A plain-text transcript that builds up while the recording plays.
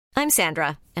I'm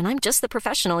Sandra, and I'm just the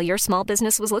professional your small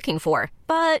business was looking for.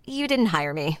 But you didn't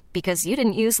hire me because you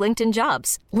didn't use LinkedIn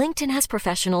Jobs. LinkedIn has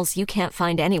professionals you can't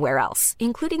find anywhere else,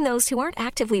 including those who aren't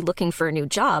actively looking for a new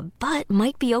job, but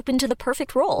might be open to the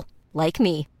perfect role, like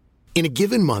me. In a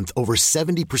given month, over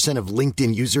 70% of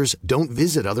LinkedIn users don't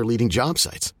visit other leading job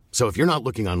sites. So if you're not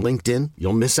looking on LinkedIn,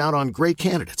 you'll miss out on great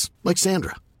candidates like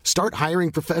Sandra. Start hiring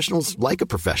professionals like a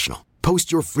professional.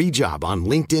 Post your free job on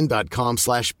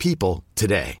linkedin.com/people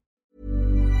today.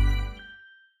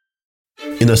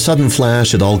 In a sudden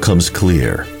flash, it all comes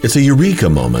clear. It's a eureka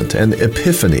moment, an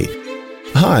epiphany.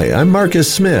 Hi, I'm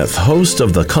Marcus Smith, host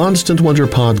of the Constant Wonder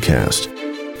podcast.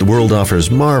 The world offers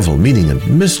marvel, meaning,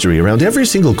 and mystery around every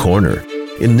single corner.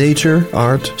 In nature,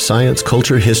 art, science,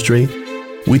 culture, history,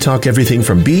 we talk everything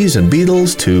from bees and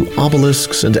beetles to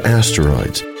obelisks and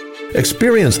asteroids.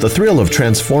 Experience the thrill of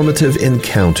transformative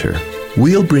encounter.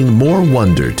 We'll bring more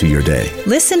wonder to your day.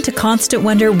 Listen to Constant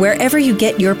Wonder wherever you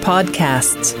get your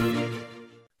podcasts.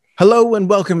 Hello and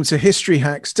welcome to History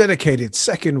Hack's dedicated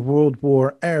Second World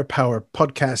War air power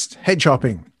podcast, Hedge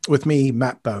Hopping, with me,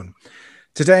 Matt Bone.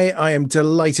 Today, I am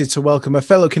delighted to welcome a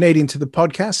fellow Canadian to the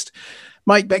podcast.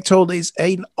 Mike Bechtold is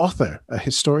an author, a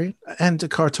historian, and a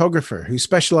cartographer who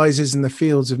specializes in the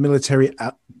fields of military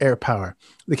air power,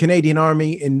 the Canadian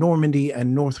Army in Normandy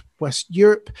and Northwest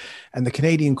Europe, and the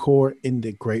Canadian Corps in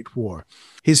the Great War.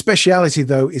 His speciality,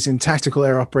 though, is in tactical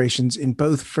air operations in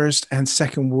both First and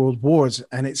Second World Wars,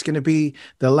 and it's going to be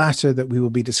the latter that we will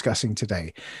be discussing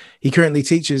today. He currently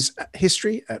teaches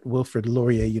history at Wilfrid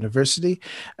Laurier University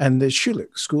and the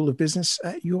Schulich School of Business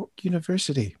at York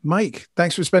University. Mike,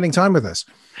 thanks for spending time with us.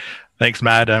 Thanks,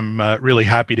 Matt. I'm really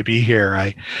happy to be here.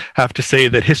 I have to say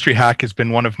that History Hack has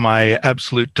been one of my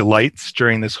absolute delights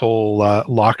during this whole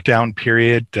lockdown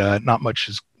period. Not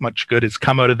much good has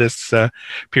come out of this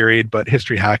period, but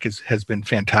History Hack has been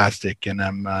fantastic, and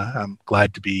I'm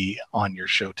glad to be on your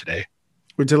show today.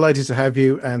 We're delighted to have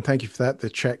you, and thank you for that. The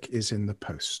check is in the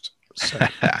post.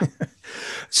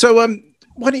 So,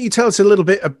 why don't you tell us a little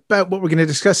bit about what we're going to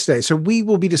discuss today? So we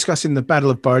will be discussing the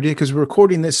Battle of Bardia because we're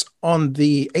recording this on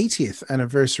the 80th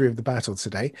anniversary of the battle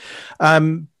today.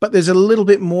 But there's a little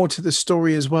bit more to the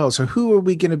story as well. So who are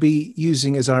we going to be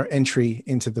using as our entry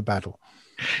into the battle?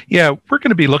 Yeah, we're going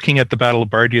to be looking at the Battle of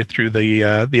Bardia through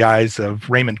the eyes of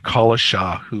Raymond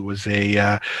Collishaw, who was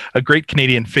a great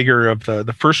Canadian figure of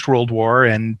the First World War.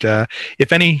 And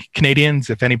if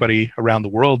anybody around the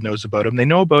world knows about him, they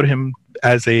know about him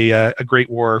as a Great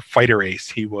War fighter ace.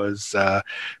 He was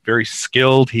very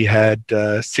skilled. He had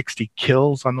 60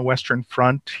 kills on the Western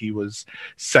Front. He was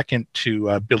second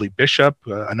to Billy Bishop,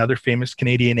 another famous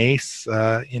Canadian ace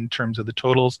in terms of the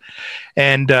totals,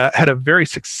 and had a very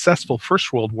successful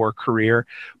First World War career.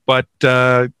 But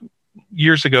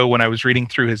years ago, when I was reading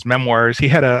through his memoirs, he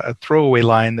had a throwaway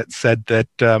line that said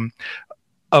that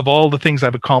of all the things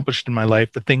I've accomplished in my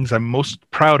life, the things I'm most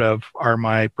proud of are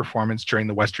my performance during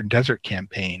the Western Desert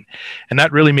Campaign. And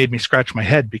that really made me scratch my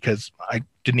head because I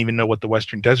didn't even know what the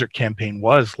Western Desert Campaign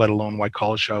was, let alone why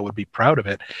Collishaw would be proud of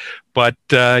it. But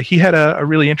he had a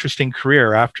really interesting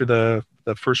career. After the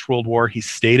First World War, he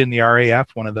stayed in the RAF,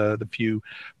 one of the few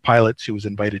pilots who was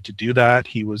invited to do that.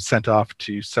 He was sent off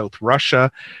to South Russia,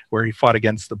 where he fought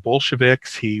against the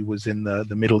Bolsheviks. He was in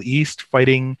the Middle East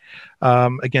fighting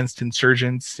against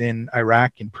insurgents in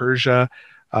Iraq and Persia.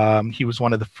 He was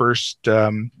one of the first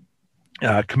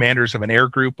commanders of an air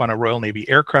group on a Royal Navy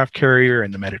aircraft carrier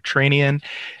in the Mediterranean.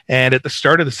 And at the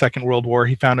start of the Second World War,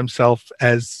 he found himself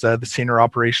as the senior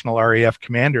operational RAF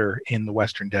commander in the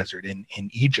Western Desert in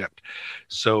Egypt.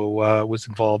 So was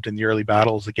involved in the early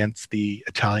battles against the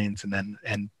Italians and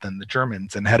then the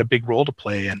Germans, and had a big role to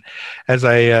play. And as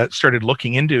I started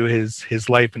looking into his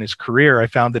life and his career, I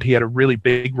found that he had a really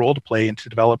big role to play into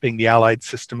developing the Allied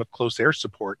system of close air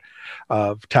support,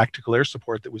 of tactical air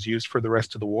support that was used for the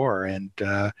rest of the war. And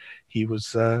he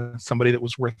was somebody that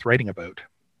was worth writing about.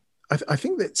 I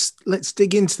think let's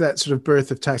dig into that sort of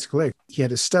birth of tactical air. He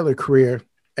had a stellar career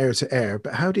air to air,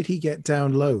 but how did he get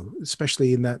down low,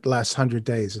 especially in that last 100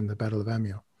 days in the Battle of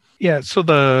Amiens? Yeah, so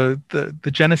the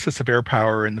genesis of air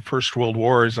power in the First World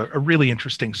War is a really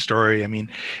interesting story. I mean,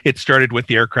 it started with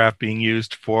the aircraft being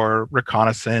used for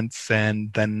reconnaissance,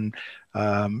 and then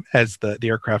as the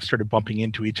aircraft started bumping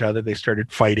into each other, they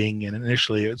started fighting. And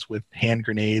initially it was with hand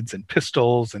grenades and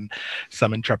pistols, and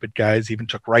some intrepid guys even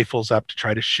took rifles up to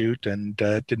try to shoot, and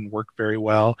it didn't work very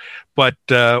well. But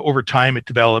over time it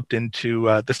developed into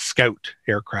the Scout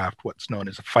aircraft, what's known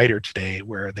as a fighter today,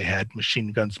 where they had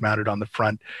machine guns mounted on the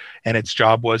front, and its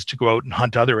job was to go out and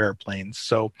hunt other airplanes.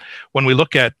 So when we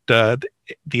look at the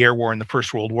air war in the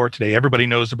First World War today, everybody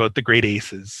knows about the great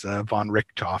aces, von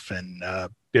Richthofen,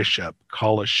 Bishop,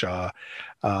 Collishaw,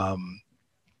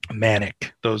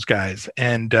 Manick, those guys.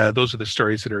 And those are the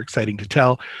stories that are exciting to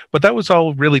tell. But that was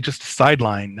all really just a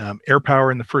sideline. Air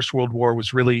power in the First World War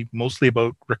was really mostly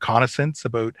about reconnaissance,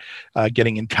 about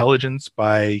getting intelligence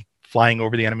by flying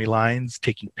over the enemy lines,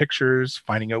 taking pictures,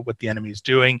 finding out what the enemy is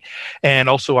doing, and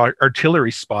also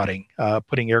artillery spotting,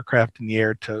 putting aircraft in the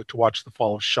air to watch the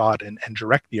fall of shot and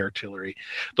direct the artillery.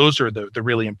 Those are the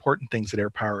really important things that air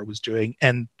power was doing.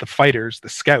 And the fighters, the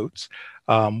scouts,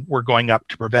 were going up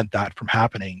to prevent that from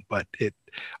happening. But it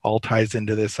all ties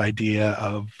into this idea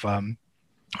of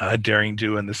daring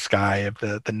do in the sky, of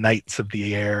the knights of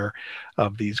the air,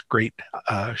 of these great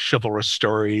chivalrous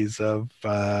stories of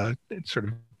sort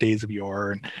of days of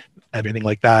yore and everything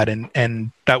like that.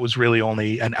 And that was really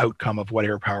only an outcome of what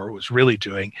air power was really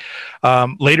doing.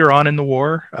 Later on in the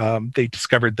war, they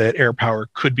discovered that air power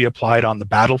could be applied on the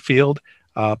battlefield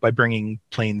by bringing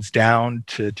planes down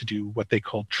to do what they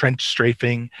called trench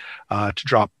strafing, to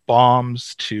drop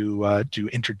bombs, to do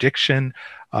interdiction.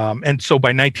 And so by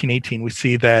 1918, we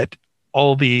see that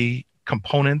all the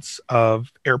components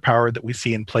of air power that we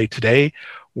see in play today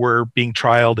were being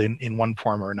trialed in one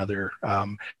form or another.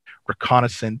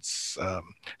 Reconnaissance,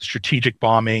 strategic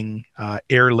bombing,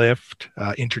 airlift,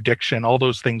 interdiction, all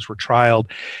those things were trialed.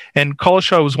 And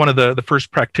Collishaw was one of the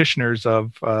first practitioners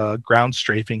of ground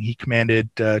strafing. He commanded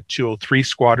 203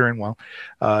 Squadron,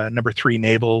 number 3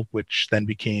 Naval, which then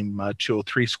became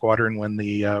 203 Squadron when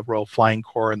the Royal Flying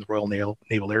Corps and the Royal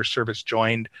Naval Air Service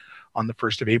joined on the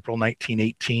 1st of April,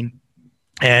 1918.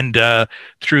 And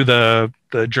through the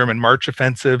German March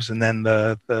offensives and then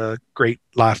the great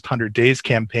last 100 days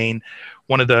campaign,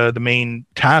 one of the main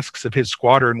tasks of his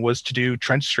squadron was to do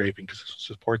trench strafing to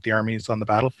support the armies on the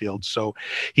battlefield. So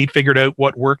he figured out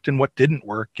what worked and what didn't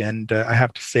work. And I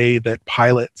have to say that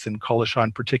pilots, and Collishaw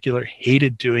in particular,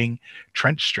 hated doing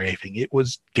trench strafing. It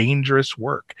was dangerous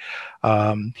work.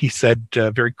 He said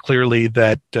very clearly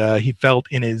that he felt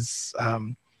in his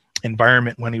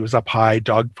environment when he was up high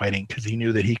dogfighting, because he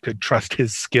knew that he could trust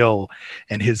his skill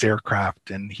and his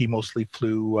aircraft. And he mostly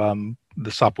flew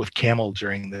the Sopwith Camel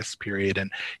during this period,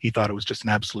 and he thought it was just an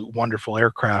absolute wonderful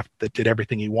aircraft that did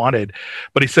everything he wanted.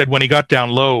 But he said when he got down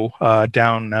low,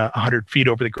 down 100 feet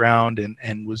over the ground,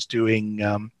 and was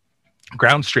doing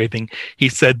ground strafing, he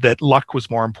said that luck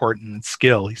was more important than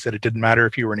skill. He said it didn't matter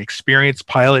if you were an experienced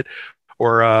pilot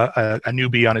or a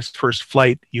newbie on his first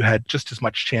flight, you had just as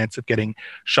much chance of getting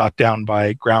shot down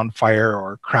by ground fire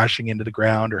or crashing into the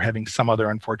ground or having some other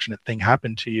unfortunate thing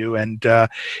happen to you. And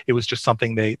it was just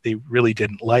something they really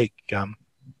didn't like.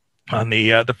 On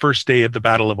the first day of the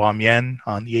Battle of Amiens,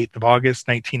 on the 8th of August,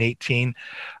 1918,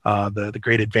 the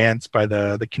great advance by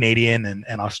the Canadian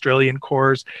and Australian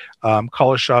corps,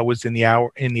 Collishaw was in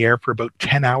the air for about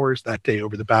 10 hours that day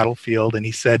over the battlefield, and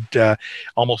he said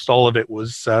almost all of it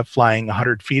was flying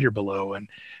 100 feet or below,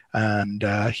 and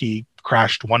he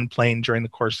crashed one plane during the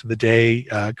course of the day,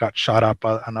 got shot up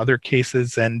on other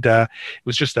cases, and it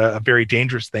was just a very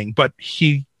dangerous thing. But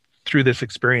he, through this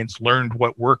experience, learned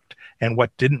what worked and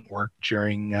what didn't work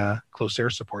during close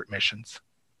air support missions.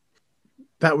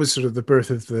 That was sort of the birth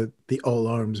of the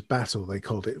all-arms battle, they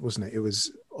called it, wasn't it? It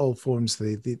was all forms,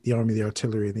 the Army, the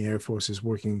artillery, and the Air Forces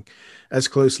working as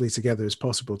closely together as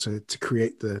possible to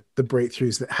create the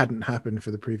breakthroughs that hadn't happened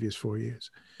for the previous 4 years.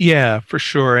 Yeah, for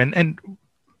sure. And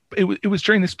it was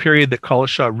during this period that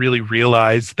Collishaw really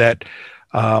realized that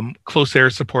close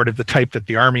air support of the type that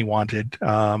the Army wanted,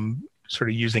 sort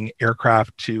of using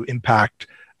aircraft to impact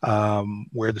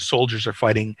where the soldiers are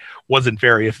fighting, wasn't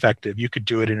very effective. You could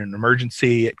do it in an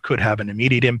emergency, it could have an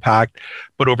immediate impact,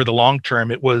 but over the long term,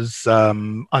 it was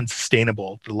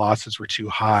unsustainable. The losses were too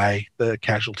high, the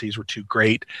casualties were too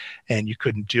great, and you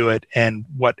couldn't do it. And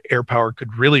what air power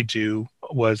could really do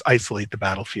was isolate the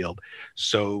battlefield.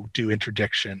 So do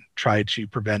interdiction, try to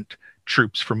prevent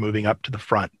troops from moving up to the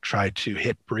front, try to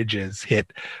hit bridges,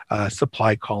 hit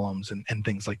supply columns and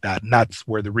things like that. And that's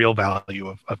where the real value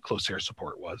of close air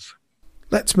support was.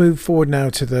 Let's move forward now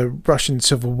to the Russian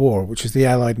Civil War, which is the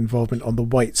Allied involvement on the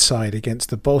white side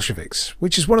against the Bolsheviks,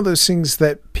 which is one of those things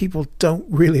that people don't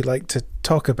really like to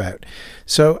talk about.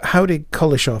 So how did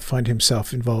Collishaw find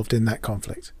himself involved in that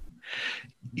conflict?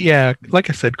 Yeah, like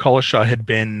I said, Collishaw had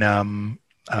been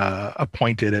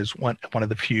appointed as one of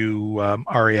the few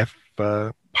RAF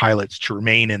pilots to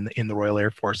remain in the Royal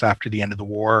Air Force after the end of the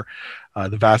war.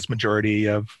 The vast majority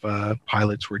of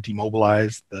pilots were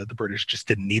demobilized. The British just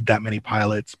didn't need that many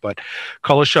pilots, but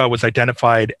Collishaw was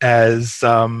identified as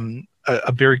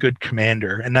a very good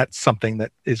commander, and that's something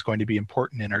that is going to be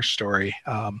important in our story.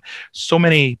 So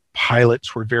many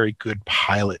pilots were very good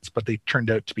pilots, but they turned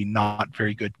out to be not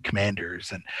very good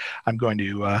commanders. And I'm going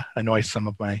to annoy some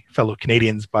of my fellow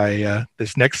Canadians by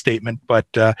this next statement, but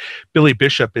Billy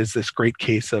Bishop is this great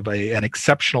case of an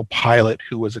exceptional pilot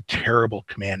who was a terrible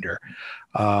commander.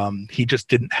 He just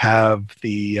didn't have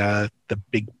the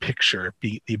big picture,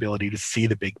 the ability to see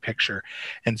the big picture.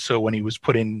 And so when he was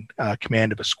put in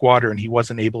command of a squadron, he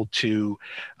wasn't able to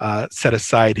set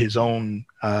aside his own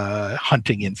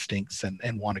hunting instincts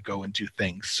and want to go and do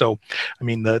things. So, I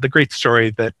mean, the great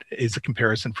story that is a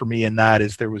comparison for me in that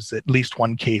is there was at least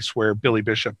one case where Billy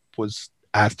Bishop was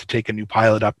asked to take a new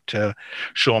pilot up to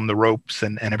show him the ropes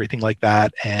and everything like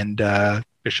that. And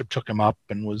Bishop took him up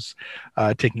and was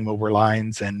taking him over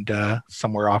lines, and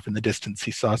somewhere off in the distance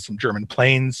he saw some German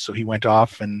planes, so he went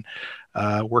off and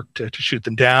worked to shoot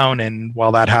them down. And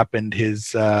while that happened,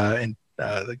 the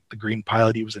green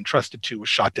pilot he was entrusted to was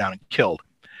shot down and killed.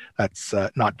 That's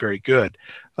not very good.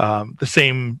 The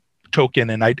same token,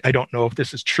 and I don't know if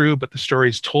this is true, but the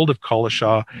stories told of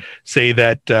Collishaw say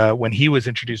that when he was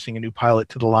introducing a new pilot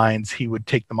to the lines, he would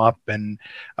take them up and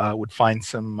would find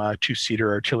some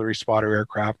two-seater artillery spotter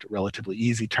aircraft, a relatively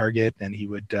easy target, and he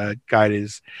would guide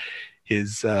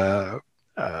his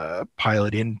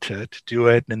pilot in to do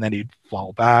it, and then he'd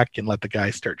fall back and let the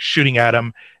guy start shooting at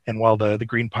him. And while the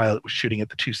green pilot was shooting at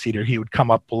the two-seater, he would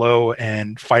come up below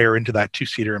and fire into that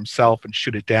two-seater himself and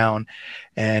shoot it down.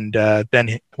 And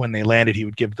then when they landed, he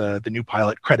would give the new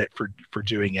pilot credit for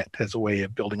doing it as a way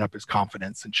of building up his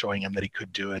confidence and showing him that he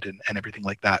could do it and everything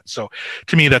like that. So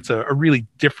to me, that's a really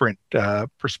different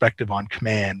perspective on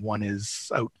command. One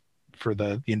is out for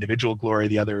the individual glory,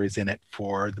 the other is in it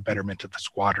for the betterment of the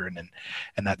squadron,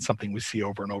 and that's something we see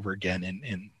over and over again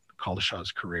in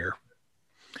Collishaw's career.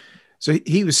 So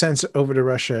he was sent over to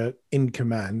Russia in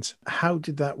command. How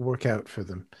did that work out for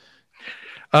them?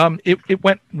 It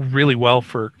went really well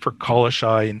for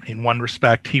Collishaw in one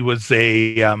respect. He was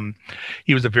a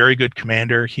very good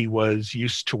commander. He was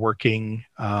used to working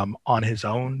on his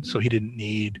own, so he didn't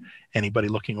need anybody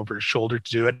looking over his shoulder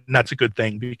to do it. And that's a good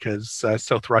thing, because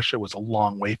South Russia was a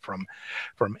long way from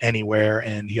anywhere,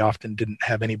 and he often didn't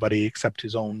have anybody except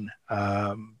his own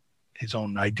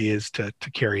ideas to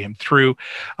carry him through.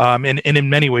 And in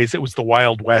many ways, it was the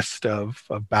Wild West of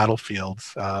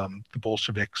battlefields. The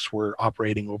Bolsheviks were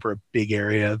operating over a big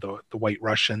area, the White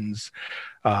Russians.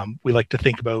 We like to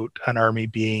think about an army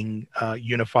being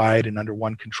unified and under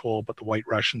one control, but the White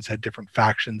Russians had different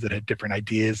factions that had different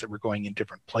ideas that were going in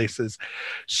different places.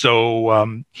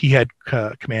 So he had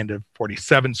command of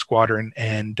 47 Squadron,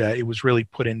 and it was really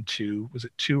put into, was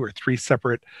it 2 or 3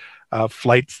 separate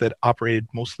flights that operated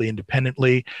mostly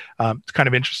independently. It's kind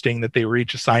of interesting that they were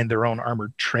each assigned their own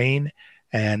armored train,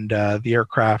 and the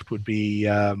aircraft would be,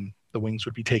 the wings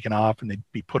would be taken off and they'd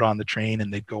be put on the train,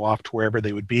 and they'd go off to wherever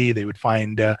they would be. They would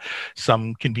find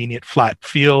some convenient flat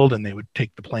field, and they would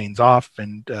take the planes off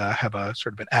and have a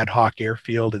sort of an ad hoc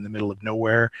airfield in the middle of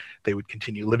nowhere. They would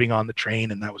continue living on the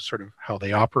train, and that was sort of how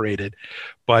they operated.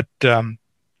 But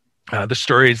the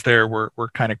stories there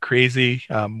were kind of crazy.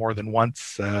 More than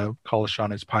once, Collishaw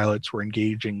and his pilots were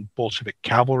engaging Bolshevik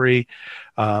cavalry,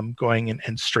 going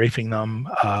and strafing them.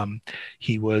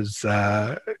 He was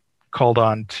called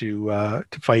on to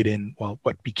fight in, well,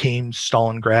 what became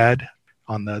Stalingrad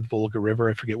on the Volga River.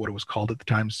 I forget what it was called at the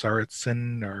time,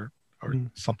 Tsaritsyn or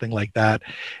something like that.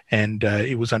 And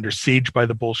it was under siege by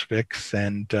the Bolsheviks,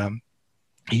 and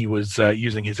he was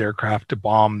using his aircraft to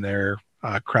bomb their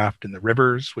craft in the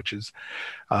rivers, which is,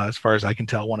 as far as I can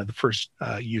tell, one of the first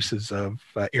uses of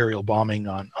aerial bombing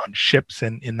on ships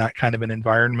in that kind of an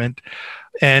environment.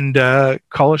 And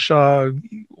Collishaw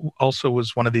also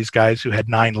was one of these guys who had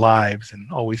 9 lives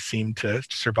and always seemed to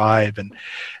survive. And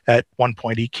at one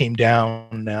point he came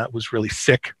down, was really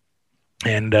sick,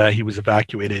 and he was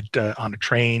evacuated on a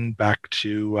train back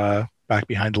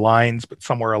behind the lines, but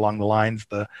somewhere along the lines,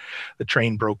 the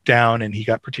train broke down, and he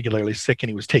got particularly sick, and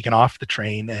he was taken off the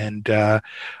train, and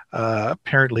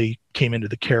apparently came into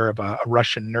the care of a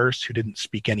Russian nurse who didn't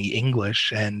speak any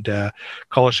English. And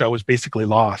Collishaw was basically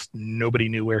lost. Nobody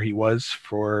knew where he was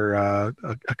for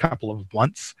a couple of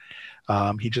months.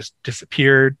 He just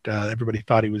disappeared. Everybody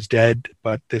thought he was dead,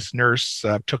 but this nurse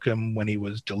took him when he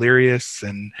was delirious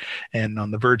and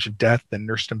on the verge of death, and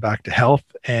nursed him back to health.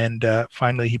 And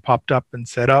finally he popped up and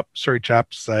said, "Oh, sorry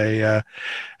chaps, I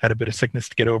had a bit of sickness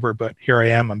to get over, but here I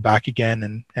am. I'm back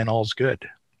again, and all's good."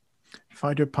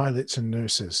 Fighter pilots and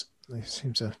nurses, they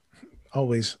seem to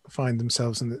always find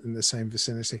themselves in the same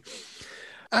vicinity.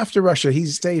 After Russia, he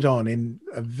stayed on in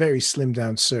a very slimmed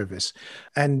down service,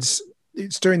 and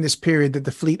it's during this period that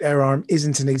the Fleet Air Arm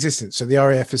isn't in existence. So the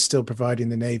RAF is still providing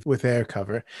the Navy with air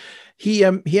cover. He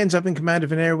ends up in command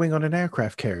of an air wing on an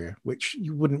aircraft carrier, which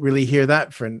you wouldn't really hear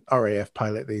that for an RAF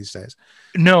pilot these days.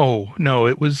 No,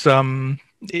 it was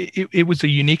it was a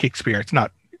unique experience,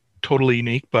 not totally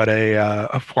unique, but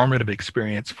a formative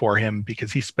experience for him,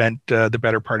 because he spent the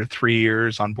better part of 3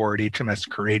 years on board HMS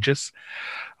Courageous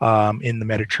in the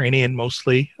Mediterranean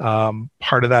mostly.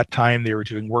 Part of that time they were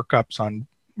doing workups on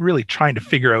really trying to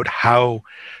figure out how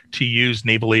to use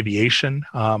naval aviation.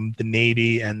 The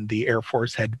Navy and the Air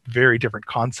Force had very different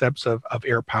concepts of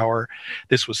air power.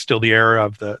 This was still the era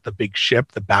of the big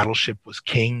ship. The battleship was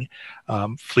king.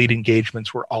 Fleet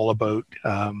engagements were all about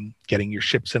getting your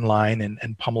ships in line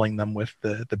and pummeling them with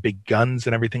the big guns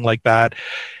and everything like that.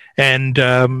 And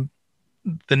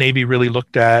the Navy really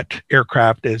looked at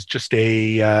aircraft as just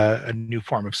a new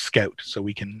form of scout. So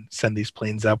we can send these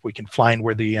planes up, we can find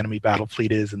where the enemy battle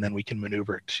fleet is, and then we can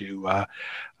maneuver to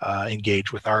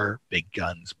engage with our big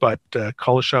guns. But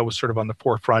Collishaw was sort of on the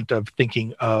forefront of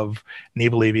thinking of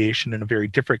naval aviation in a very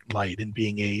different light, and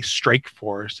being a strike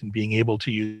force and being able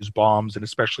to use bombs and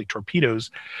especially torpedoes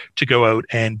to go out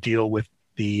and deal with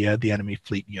the enemy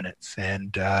fleet units.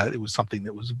 And it was something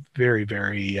that was very,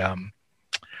 very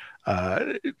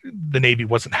the Navy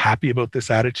wasn't happy about this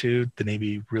attitude. The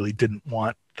Navy really didn't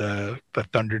want the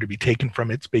thunder to be taken from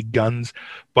its big guns,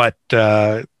 but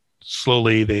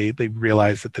slowly they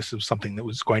realized that this was something that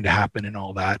was going to happen and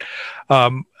all that.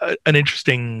 An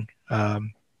interesting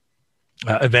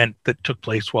event that took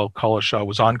place while Collishaw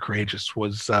was on Courageous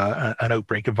was an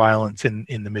outbreak of violence in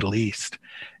the Middle East.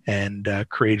 And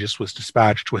Courageous was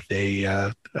dispatched with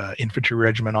a infantry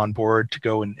regiment on board to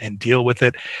go and deal with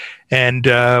it. And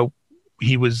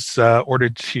he was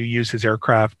ordered to use his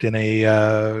aircraft in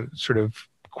a sort of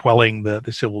quelling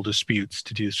the civil disputes,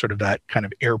 to do sort of that kind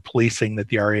of air policing that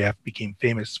the RAF became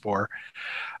famous for.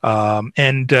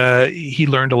 And he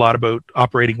learned a lot about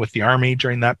operating with the Army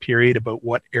during that period, about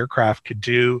what aircraft could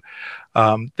do.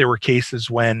 There were cases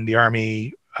when the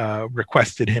Army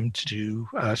requested him to do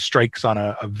strikes on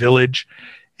a village,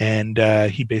 and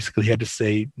he basically had to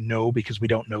say no, because we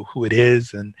don't know who it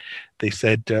is. And they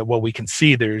said, well, we can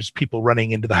see there's people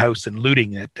running into the house and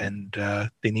looting it, and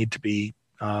they need to be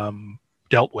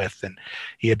dealt with. And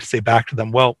he had to say back to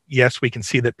them, well, yes, we can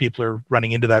see that people are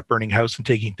running into that burning house and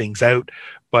taking things out,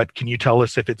 but can you tell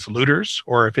us if it's looters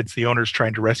or if it's the owners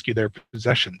trying to rescue their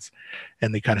possessions?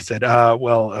 And they kind of said,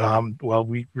 well,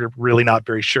 we're really not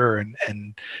very sure.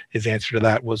 And his answer to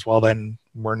that was, well, then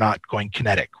we're not going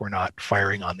kinetic. We're not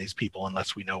firing on these people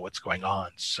unless we know what's going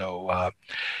on. So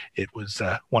it was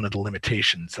one of the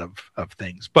limitations of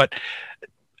things. But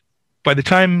by the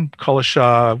time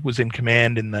Collishaw was in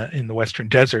command in the Western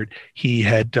Desert, he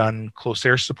had done close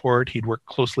air support. He'd worked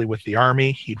closely with the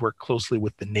Army. He'd worked closely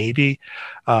with the Navy.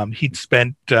 He'd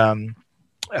spent a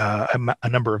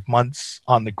number of months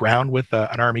on the ground with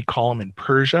an Army column in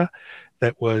Persia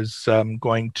that was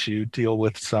going to deal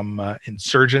with some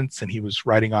insurgents, and he was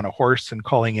riding on a horse and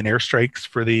calling in airstrikes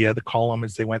for the column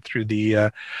as they went through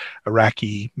the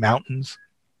Iraqi mountains.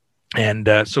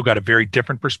 And so got a very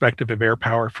different perspective of air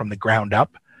power from the ground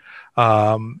up.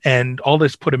 And all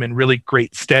this put him in really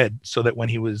great stead, so that when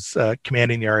he was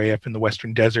commanding the RAF in the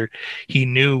Western Desert, he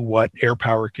knew what air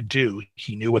power could do.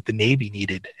 He knew what the Navy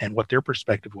needed and what their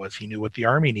perspective was. He knew what the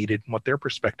Army needed and what their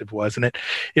perspective was. And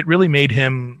it really made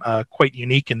him quite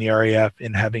unique in the RAF,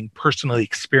 in having personally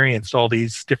experienced all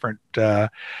these different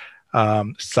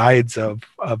sides of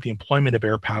the employment of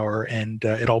air power, and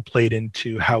it all played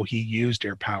into how he used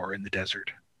air power in the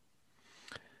desert.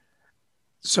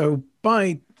 So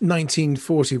by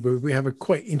 1940, we have a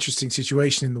quite interesting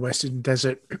situation in the Western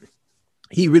Desert.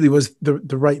 He really was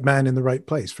the right man in the right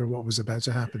place for what was about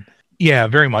to happen. Yeah,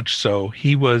 very much so.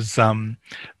 He was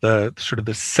the sort of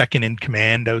the second in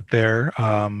command out there.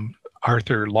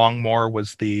 Arthur Longmore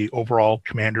was the overall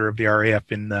commander of the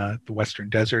RAF in the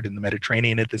Western Desert, in the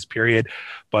Mediterranean at this period,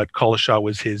 but Collishaw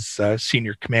was his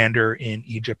senior commander in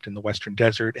Egypt in the Western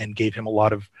Desert, and gave him a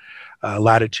lot of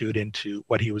latitude into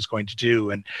what he was going to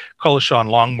do. And Collishaw and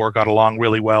Longmore got along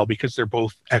really well, because they're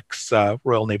both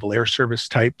ex-Royal Naval Air Service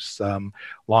types.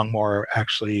 Longmore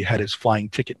actually had his flying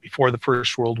ticket before the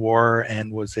First World War,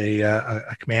 and was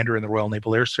a commander in the Royal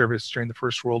Naval Air Service during the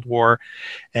First World War,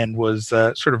 and was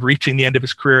sort of reaching the end of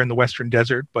his career in the Western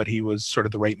Desert, but he was sort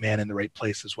of the right man in the right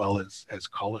place, as well as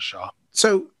Collishaw.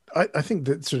 So I think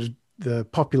that sort of the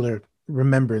popular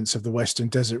remembrance of the Western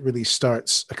Desert really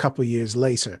starts a couple of years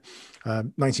later.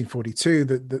 1942,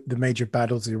 the major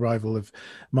battles, the arrival of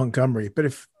Montgomery. But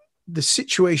if the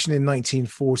situation in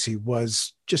 1940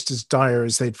 was just as dire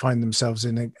as they'd find themselves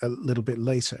in a little bit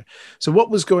later. So what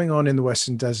was going on in the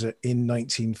Western Desert in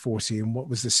 1940, and what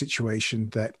was the situation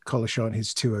that Collishaw and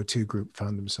his 202 group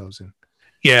found themselves in?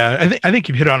 Yeah, I think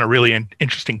you've hit on a really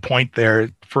interesting point there.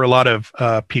 For a lot of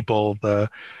people, the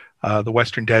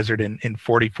Western Desert in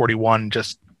 4041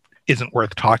 just isn't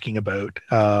worth talking about.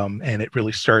 And it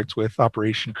really starts with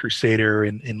Operation Crusader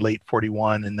in late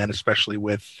 41, and then especially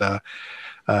with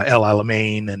El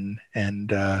Alamein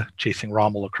and chasing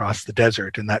Rommel across the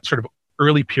desert. And that sort of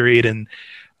early period in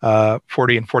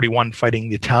 40 and 41 fighting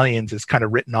the Italians is kind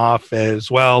of written off as,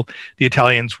 well, the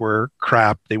Italians were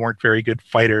crap. They weren't very good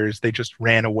fighters. They just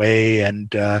ran away.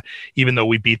 And even though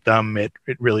we beat them, it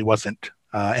really wasn't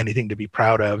anything to be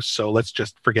proud of. So let's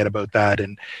just forget about that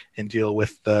and deal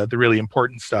with the really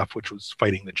important stuff, which was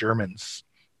fighting the Germans.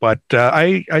 But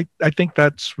I think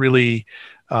that's really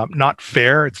not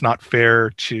fair. It's not fair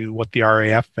to what the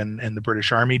RAF and the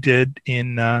British Army did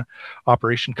in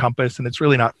Operation Compass, and it's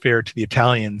really not fair to the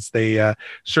Italians. They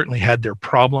certainly had their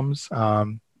problems.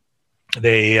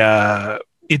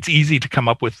 It's easy to come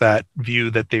up with that view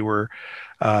that they were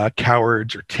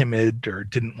cowards or timid or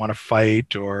didn't want to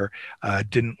fight or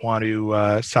didn't want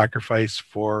to sacrifice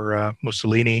for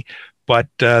Mussolini. But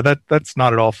that's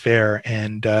not at all fair.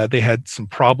 And they had some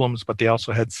problems, but they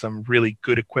also had some really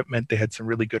good equipment. They had some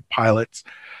really good pilots,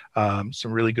 some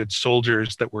really good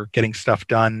soldiers that were getting stuff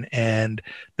done. And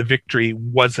the victory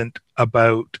wasn't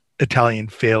about Italian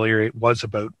failure. It was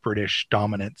about British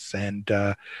dominance. And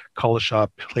Collishaw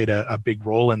played a big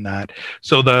role in that.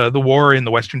 So the war in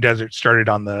the Western Desert started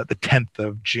on the 10th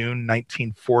of June,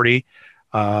 1940.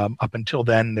 Up until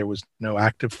then, there was no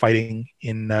active fighting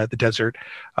in the desert,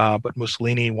 but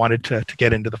Mussolini wanted to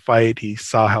get into the fight. He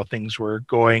saw how things were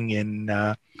going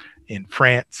in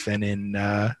France and in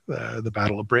the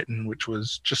Battle of Britain, which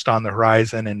was just on the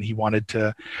horizon, and he wanted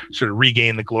to sort of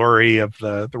regain the glory of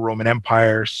the Roman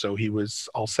Empire. So he was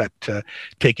all set to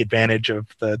take advantage of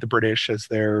the British as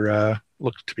they're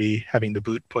looked to be having the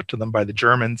boot put to them by the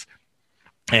Germans,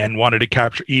 and wanted to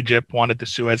capture Egypt, wanted the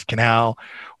Suez Canal,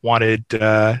 wanted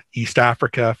East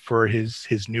Africa for his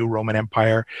new Roman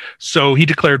Empire. So he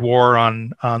declared war on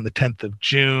the 10th of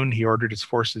June. He ordered his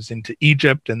forces into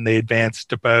Egypt, and they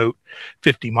advanced about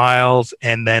 50 miles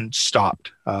and then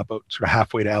stopped about sort of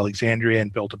halfway to Alexandria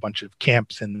and built a bunch of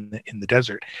camps in the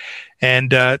desert.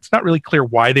 And it's not really clear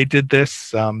why they did this.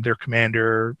 Their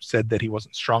commander said that he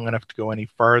wasn't strong enough to go any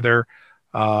farther,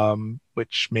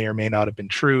 which may or may not have been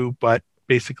true, but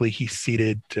basically he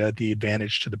ceded the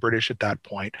advantage to the British at that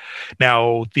point.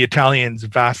 Now, the Italians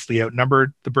vastly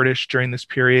outnumbered the British during this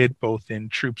period, both in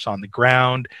troops on the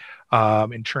ground,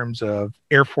 in terms of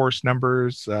Air Force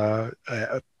numbers,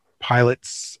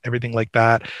 pilots, everything like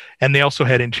that. And they also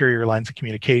had interior lines of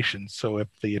communication. So if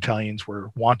the Italians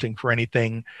were wanting for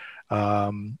anything,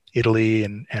 Italy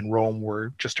and Rome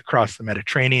were just across the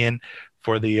Mediterranean.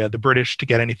 For the British to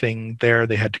get anything there,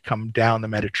 they had to come down the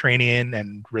Mediterranean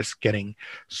and risk getting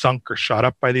sunk or shot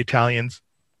up by the Italians.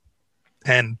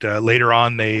 And later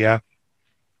on, to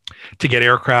get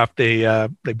aircraft, they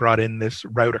brought in this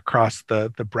route across the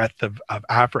breadth of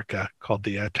Africa called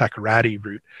the Takoradi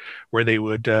route, where they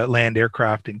would land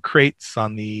aircraft in crates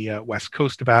on the west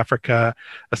coast of Africa,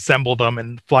 assemble them,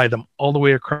 and fly them all the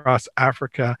way across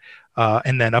Africa,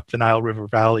 and then up the Nile River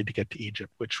Valley to get to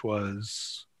Egypt, which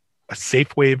was a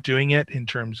safe way of doing it in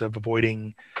terms of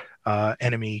avoiding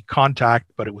enemy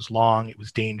contact, but it was long, it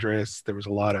was dangerous. There was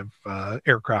a lot of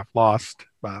aircraft lost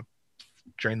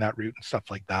during that route and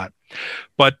stuff like that.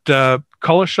 But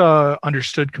Collishaw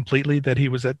understood completely that he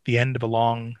was at the end of a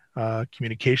long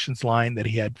communications line, that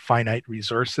he had finite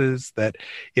resources, that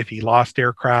if he lost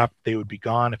aircraft, they would be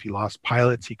gone. If he lost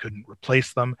pilots, he couldn't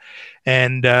replace them.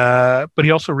 And but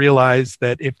he also realized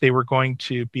that if they were going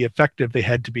to be effective, they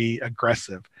had to be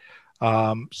aggressive.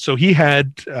 So he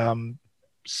had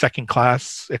second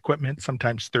class equipment,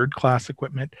 sometimes third class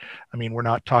equipment. I mean, we're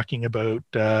not talking about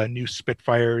new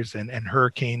Spitfires and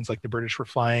Hurricanes like the British were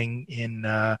flying in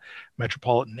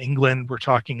metropolitan England. We're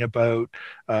talking about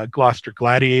Gloucester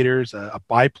Gladiators, a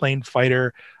biplane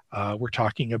fighter. We're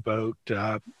talking about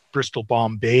Bristol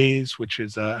Bombays, which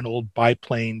is an old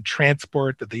biplane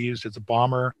transport that they used as a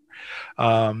bomber.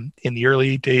 In the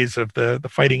early days of the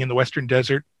fighting in the Western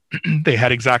Desert, they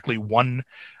had exactly one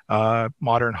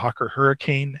modern Hawker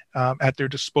Hurricane at their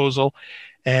disposal.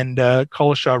 And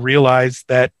Collishaw realized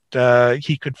that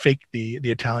he could fake the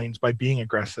Italians by being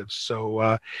aggressive.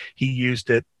 So he used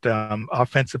it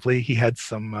offensively. He had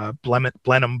some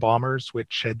Blenheim bombers,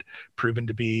 which had proven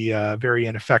to be very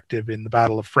ineffective in the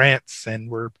Battle of France and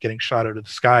were getting shot out of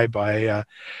the sky by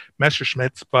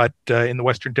Messerschmitts. But in the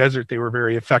Western Desert, they were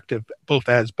very effective, both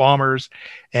as bombers,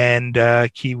 and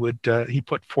he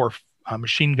put four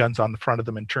machine guns on the front of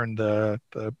them and turned the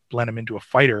Blenheim into a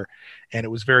fighter, and it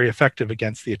was very effective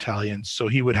against the Italians. So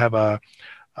he would have a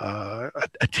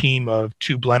team of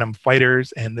 2 Blenheim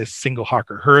fighters and this single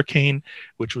Hawker Hurricane,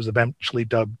 which was eventually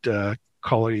dubbed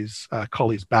Colley's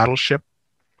battleship.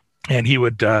 And he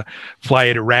would fly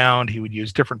it around. He would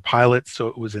use different pilots, so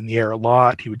it was in the air a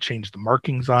lot. He would change the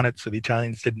markings on it, so the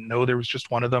Italians didn't know there was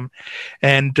just one of them.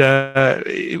 And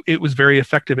it was very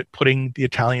effective at putting the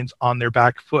Italians on their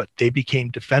back foot. They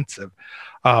became defensive.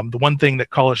 The one thing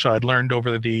that Collishaw had learned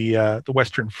over the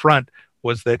Western Front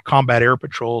was that combat air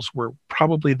patrols were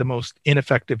probably the most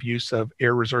ineffective use of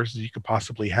air resources you could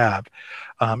possibly have.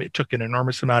 It took an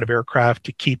enormous amount of aircraft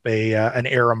to keep an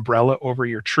air umbrella over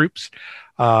your troops,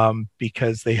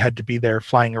 because they had to be there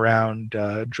flying around,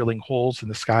 drilling holes in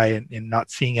the sky and not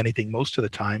seeing anything most of the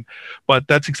time. But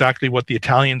that's exactly what the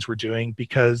Italians were doing,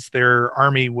 because their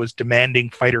army was demanding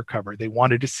fighter cover. They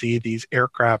wanted to see these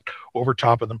aircraft over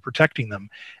top of them, protecting them.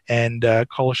 And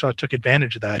Collishaw took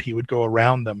advantage of that. He would go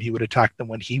around them. He would attack them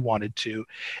when he wanted to.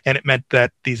 And it meant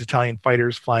that these Italian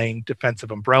fighters flying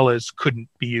defensive umbrellas couldn't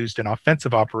be used in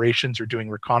offensive operations or doing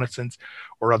reconnaissance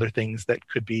or other things that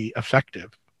could be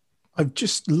effective. I've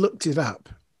just looked it up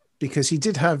because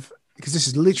because this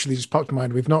is literally just popped in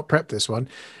mind. We've not prepped this one.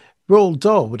 Roald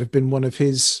Dahl would have been one of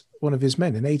his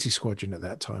men in 80 Squadron at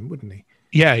that time, wouldn't he?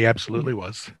 Yeah, he absolutely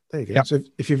was. There you go. Yep. So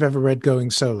if you've ever read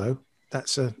Going Solo,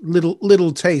 that's a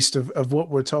little taste of what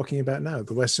we're talking about now.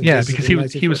 The Western. Yeah,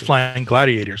 because he was flying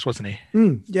Gladiators, wasn't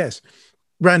he? Yes.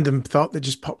 Random thought that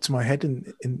just popped to my head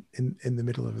in the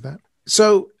middle of that.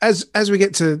 So as we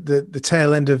get to the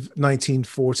tail end of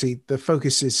 1940, the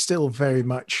focus is still very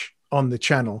much on the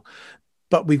Channel,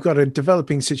 but we've got a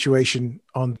developing situation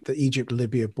on the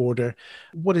Egypt-Libya border.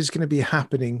 What is going to be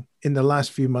happening in the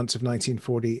last few months of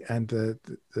 1940 and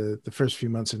the first few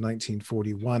months of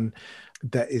 1941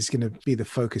 that is going to be the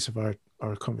focus of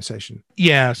our conversation?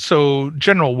 Yeah, so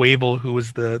General Wavell, who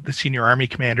was the senior army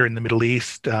commander in the Middle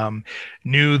East,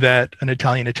 knew that an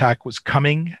Italian attack was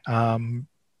coming,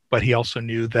 but he also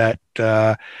knew that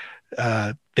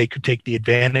they could take the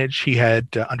advantage. He had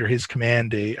under his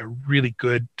command a really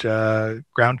good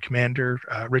ground commander,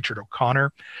 Richard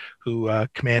O'Connor, who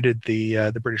commanded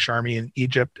the British Army in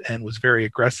Egypt and was very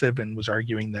aggressive and was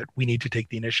arguing that we need to take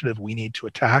the initiative, we need to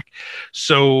attack.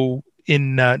 So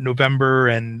in November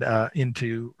and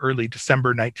into early December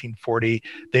 1940,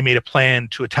 they made a plan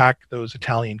to attack those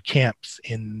Italian camps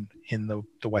in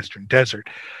the Western Desert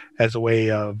as a way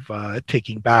of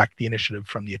taking back the initiative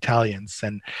from the Italians.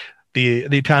 And the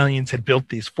Italians had built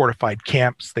these fortified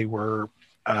camps. They were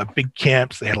big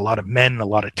camps. They had a lot of men, a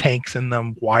lot of tanks in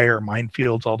them, wire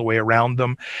minefields all the way around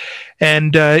them.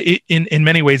 And in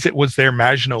many ways, it was their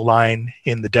Maginot Line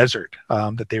in the desert,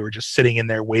 that they were just sitting in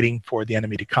there waiting for the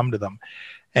enemy to come to them.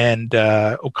 And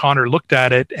O'Connor looked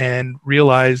at it and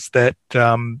realized that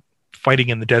fighting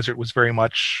in the desert was very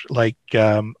much like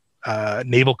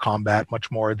naval combat,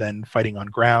 much more than fighting on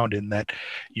ground, in that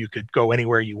you could go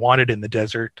anywhere you wanted in the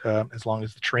desert as long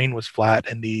as the terrain was flat.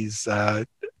 And these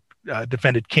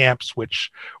defended camps,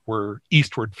 which were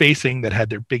eastward facing, that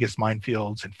had their biggest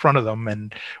minefields in front of them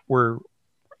and were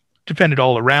defended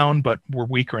all around, but were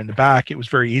weaker in the back, it was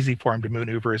very easy for him to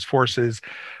maneuver his forces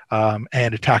and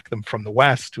attack them from the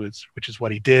west, which is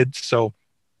what he did. So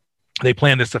they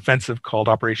planned this offensive called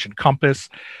Operation Compass.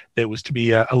 That was to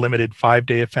be a limited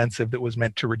 5-day offensive that was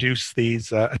meant to reduce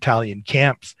these Italian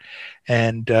camps.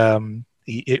 And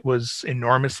it was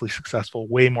enormously successful,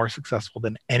 way more successful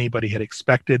than anybody had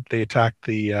expected. They attacked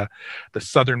the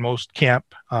southernmost camp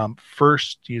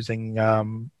first using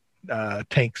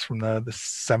tanks from the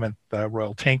 7th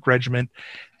Royal Tank Regiment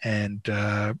and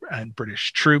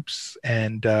British troops,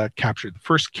 and captured the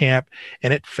first camp,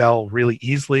 and it fell really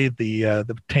easily.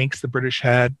 The tanks the British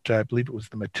had, I believe it was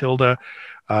the Matilda,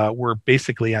 were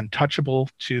basically untouchable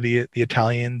to the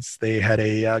Italians. They had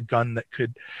a gun that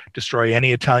could destroy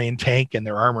any Italian tank, and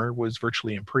their armor was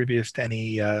virtually impervious to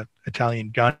any Italian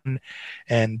gun.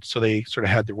 And so they sort of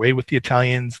had their way with the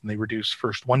Italians, and they reduced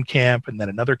first one camp and then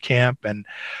another camp. And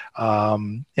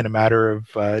in a matter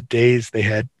of days, they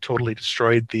had totally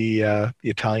destroyed the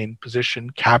Italian position,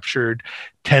 captured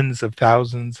tens of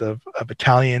thousands of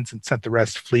Italians, and sent the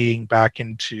rest fleeing back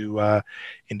into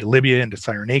Libya, into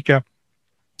Cyrenaica.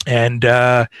 And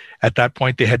at that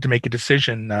point, they had to make a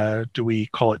decision. Do we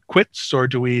call it quits, or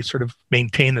do we sort of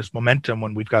maintain this momentum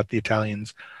when we've got the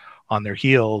Italians on their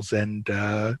heels? And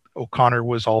O'Connor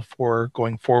was all for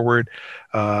going forward.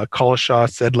 Collishaw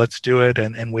said, let's do it.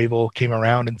 And Wavell came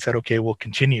around and said, okay, we'll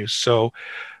continue. So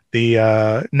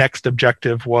the next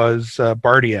objective was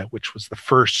Bardia, which was the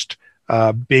first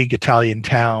big Italian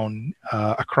town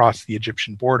across the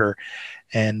Egyptian border.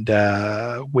 And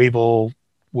Wavell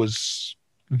was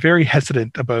very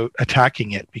hesitant about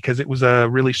attacking it because it was a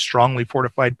really strongly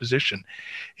fortified position.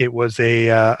 It was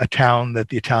a town that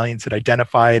the Italians had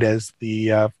identified as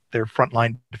their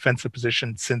frontline defensive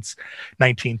position since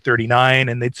 1939,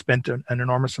 and they'd spent an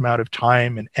enormous amount of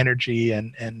time and energy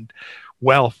and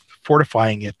wealth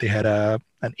fortifying it. They had an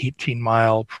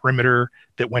 18-mile perimeter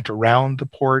that went around the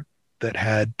port that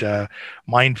had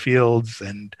minefields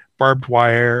and barbed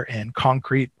wire and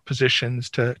concrete positions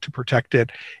to protect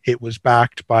it. It was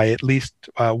backed by at least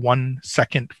one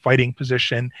second fighting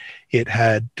position. It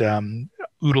had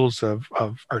oodles of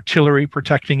artillery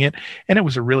protecting it, and it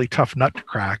was a really tough nut to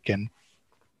crack. And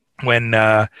when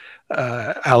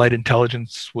Allied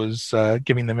intelligence was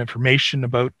giving them information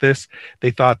about this, they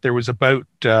thought there was about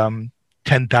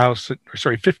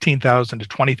 15,000 to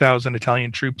 20,000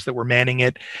 Italian troops that were manning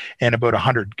it, and about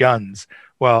 100 guns.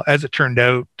 Well, as it turned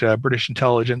out, British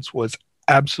intelligence was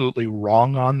absolutely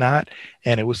wrong on that,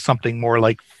 and it was something more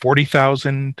like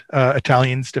 40,000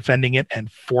 Italians defending it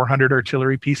and 400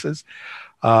 artillery pieces.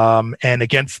 And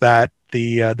against that,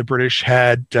 the British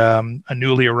had a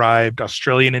newly arrived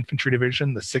Australian Infantry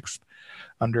Division, the 6th,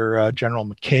 under General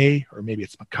Mackay, or maybe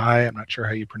it's Mackay, I'm not sure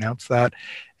how you pronounce that,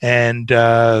 and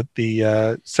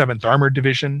the 7th Armored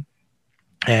Division,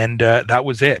 and that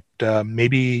was it.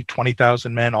 Maybe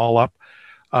 20,000 men all up.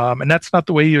 And that's not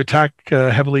the way you attack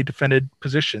heavily defended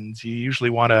positions. You usually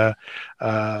want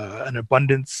an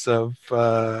abundance of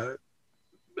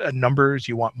numbers.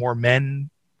 You want more men,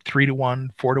 3-to-1,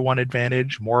 4-to-1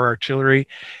 advantage, more artillery,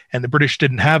 and the British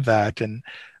didn't have that. And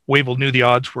Wavell knew the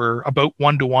odds were about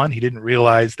 1-to-1. He didn't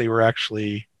realize they were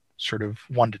actually sort of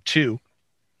 1-to-2,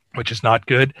 which is not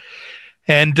good.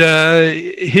 And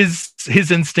his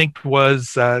instinct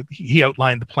was he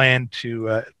outlined the plan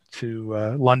to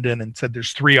London and said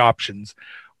there's 3 options.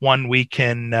 One, we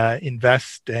can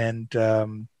invest and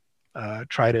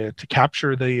try to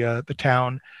capture the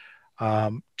town.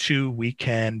 2, we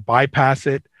can bypass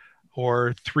it.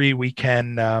 Or 3, we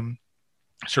can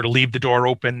sort of leave the door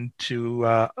open to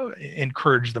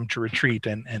encourage them to retreat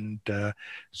and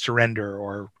surrender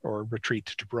or retreat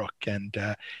to Tobruk. And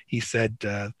he said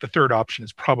the third option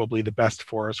is probably the best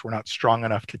for us. We're not strong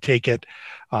enough to take it.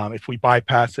 If we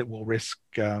bypass it, we'll risk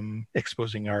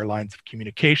exposing our lines of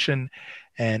communication.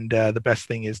 And the best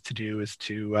thing is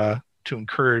to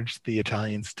encourage the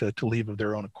Italians to leave of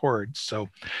their own accord. So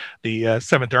the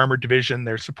 7th Armored Division,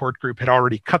 their support group, had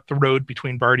already cut the road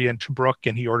between Bardia and Tobruk,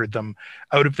 and he ordered them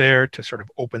out of there to sort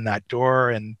of open that door.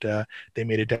 And they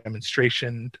made a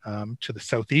demonstration to the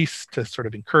southeast to sort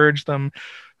of encourage them.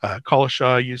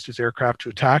 Collishaw used his aircraft to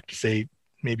attack, to say,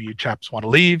 maybe you chaps want to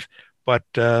leave. But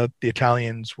the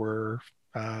Italians were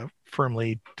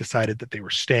firmly decided that they were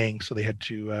staying, so they had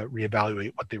to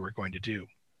reevaluate what they were going to do.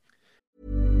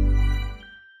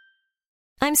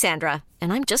 I'm Sandra,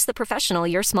 and I'm just the professional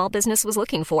your small business was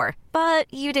looking for. But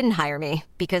you didn't hire me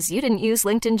because you didn't use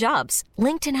LinkedIn Jobs.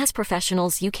 LinkedIn has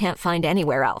professionals you can't find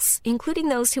anywhere else, including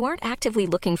those who aren't actively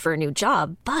looking for a new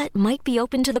job, but might be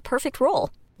open to the perfect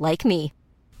role, like me.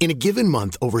 In a given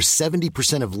month, over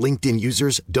 70% of LinkedIn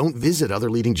users don't visit other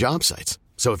leading job sites.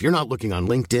 So if you're not looking on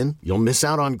LinkedIn, you'll miss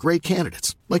out on great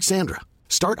candidates like Sandra.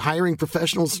 Start hiring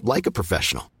professionals like a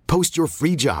professional. Post your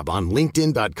free job on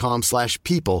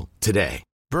linkedin.com/people today.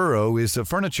 Burrow is a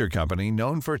furniture company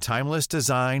known for timeless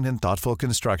design and thoughtful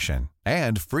construction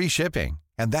and free shipping,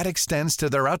 and that extends to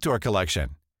their outdoor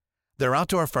collection. Their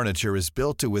outdoor furniture is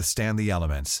built to withstand the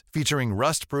elements, featuring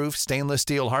rust-proof stainless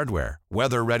steel hardware,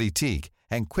 weather-ready teak,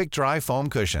 and quick-dry foam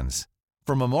cushions.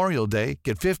 For Memorial Day,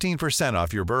 get 15%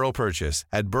 off your Burrow purchase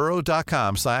at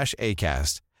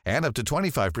burrow.com/acast, and up to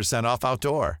 25% off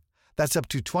outdoor. That's up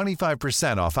to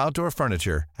 25% off outdoor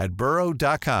furniture at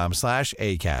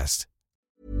burrow.com/acast.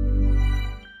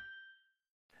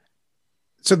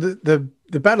 So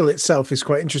the battle itself is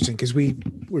quite interesting because we're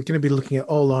going to be looking at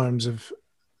all arms of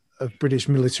British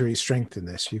military strength in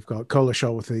this. You've got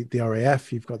Collishaw with the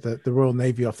RAF, you've got the Royal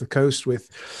Navy off the coast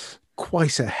with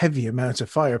quite a heavy amount of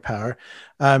firepower,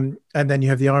 and then you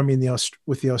have the army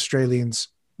with the Australians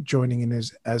joining in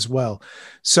as well.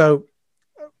 So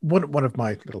one of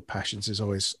my little passions is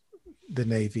always the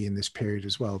Navy in this period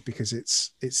as well, because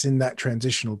it's in that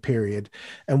transitional period.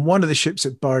 And one of the ships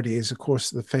at Bardia is, of course,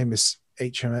 the famous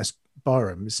HMS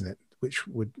Barham, isn't it? Which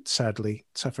would sadly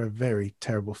suffer a very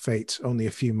terrible fate only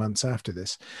a few months after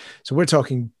this. So we're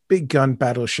talking big gun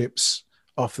battleships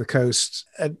off the coast,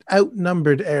 an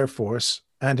outnumbered air force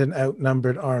and an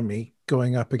outnumbered army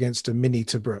going up against a mini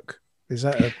Tobruk. Is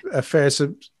that a fair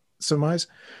surmise?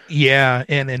 Yeah,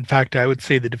 and in fact, I would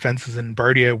say the defenses in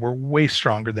Bardia were way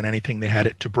stronger than anything they had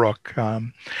at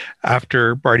Tobruk.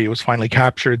 After Bardia was finally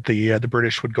captured, the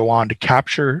British would go on to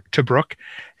capture Tobruk,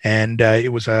 and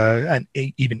it was an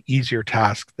even easier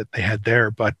task that they had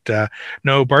there. But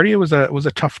no, Bardia was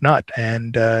a tough nut,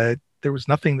 and there was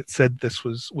nothing that said this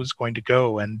was going to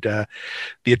go. And the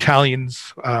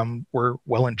Italians were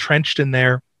well entrenched in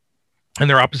there. And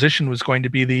their opposition was going to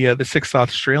be the 6th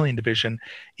Australian Division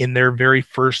in their very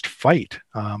first fight.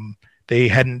 They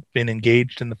hadn't been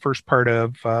engaged in the first part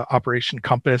of Operation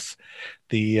Compass.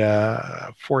 The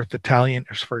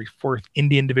 4th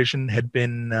Indian Division had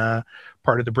been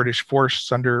part of the British force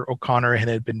under O'Connor and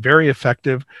had been very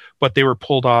effective, but they were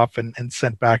pulled off and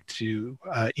sent back to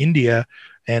India,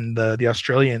 and the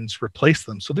Australians replaced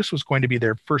them. So this was going to be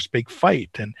their first big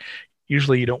fight. And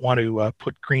usually you don't want to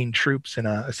put green troops in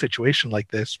a situation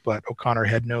like this, but O'Connor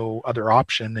had no other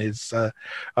option. His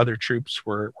other troops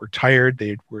were tired.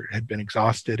 They had been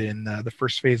exhausted in the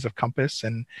first phase of Compass,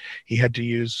 and he had to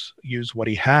use what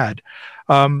he had.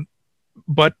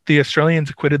 But the Australians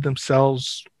acquitted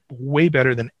themselves way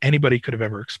better than anybody could have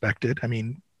ever expected. I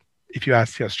mean, if you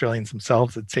ask the Australians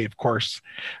themselves, they'd say, of course,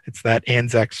 it's that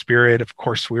Anzac spirit. Of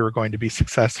course, we were going to be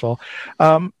successful.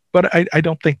 But I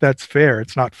don't think that's fair.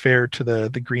 It's not fair to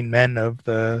the green men of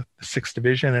the 6th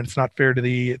Division, and it's not fair to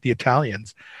the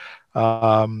Italians.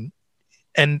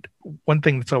 And one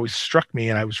thing that's always struck me,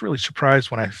 and I was really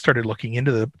surprised when I started looking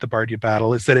into the Bardia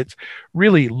battle, is that it's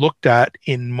really looked at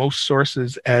in most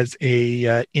sources as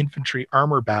a infantry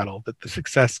armor battle, that the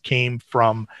success came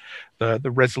from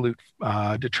the resolute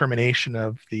determination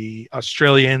of the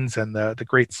Australians and the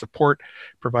great support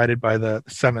provided by the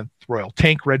 7th Royal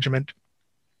Tank Regiment.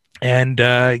 And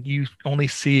you only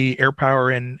see air power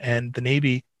and the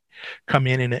Navy come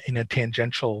in a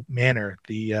tangential manner.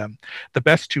 The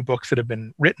best two books that have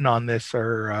been written on this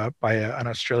are by an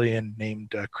Australian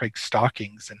named Craig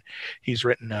Stockings, and he's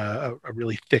written a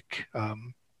really thick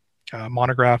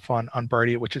monograph on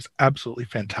Bardia, which is absolutely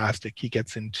fantastic. He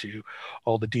gets into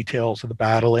all the details of the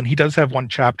battle, and he does have one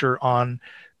chapter on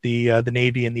the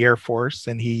Navy and the Air Force,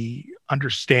 and he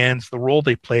understands the role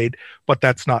they played, but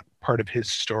that's not part of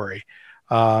his story.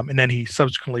 And then he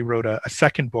subsequently wrote a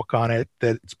second book on it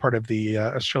that's part of the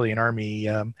Australian Army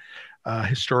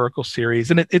historical series.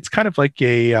 And it's kind of like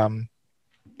a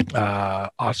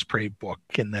Osprey book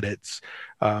in that it's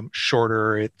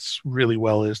shorter, it's really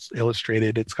well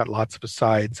illustrated, it's got lots of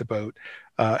asides about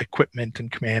equipment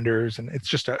and commanders, and it's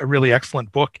just a really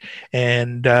excellent book.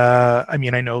 And I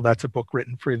mean, I know that's a book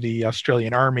written for the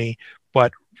Australian Army,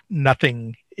 but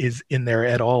nothing is in there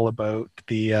at all about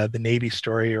the Navy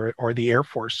story or the Air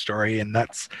Force story, and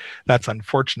that's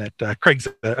unfortunate. Craig's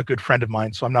a good friend of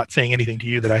mine, so I'm not saying anything to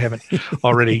you that I haven't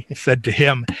already said to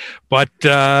him. But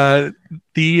the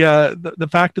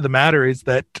fact of the matter is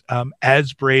that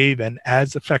as brave and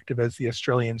as effective as the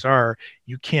Australians are,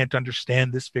 you can't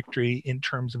understand this victory in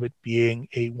terms of it being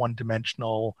a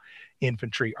one-dimensional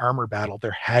infantry armor battle.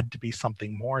 There had to be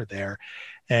something more there.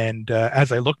 And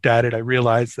as I looked at it, I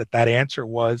realized that answer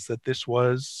was that this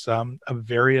was a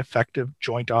very effective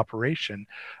joint operation.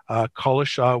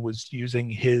 Collishaw was using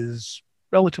his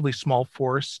relatively small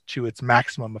force to its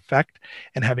maximum effect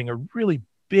and having a really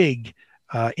big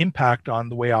impact on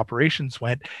the way operations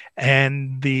went.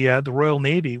 And the Royal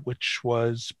Navy, which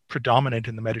was predominant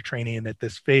in the Mediterranean at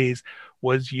this phase,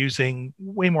 was using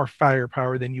way more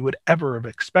firepower than you would ever have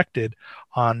expected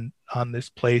on this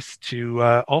place to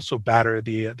also batter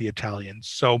the Italians.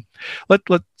 So let's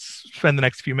spend the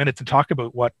next few minutes and talk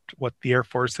about what the Air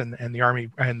Force and the Army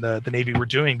and the Navy were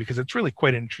doing, because it's really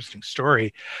quite an interesting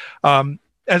story.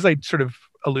 As I sort of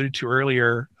alluded to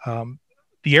earlier,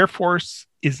 the Air Force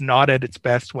is not at its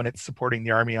best when it's supporting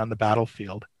the army on the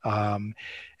battlefield. And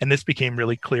this became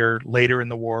really clear later in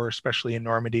the war, especially in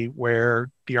Normandy, where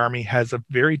the army has a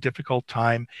very difficult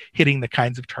time hitting the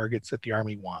kinds of targets that the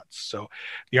army wants. So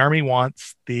the army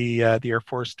wants the Air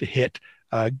Force to hit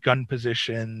gun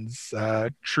positions,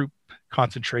 troop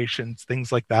concentrations,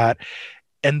 things like that.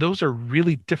 And those are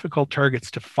really difficult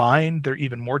targets to find. They're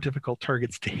even more difficult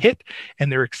targets to hit,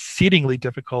 and they're exceedingly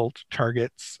difficult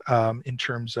targets in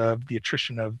terms of the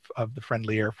attrition of the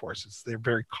friendly air forces. They're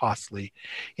very costly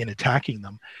in attacking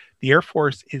them. The Air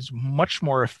Force is much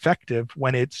more effective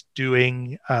when it's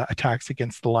doing attacks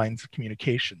against the lines of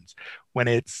communications, when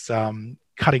it's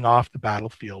cutting off the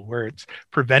battlefield, where it's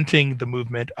preventing the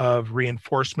movement of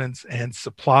reinforcements and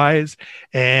supplies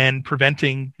and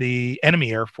preventing the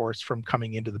enemy air force from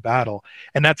coming into the battle.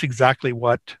 And that's exactly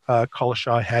what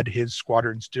Collishaw had his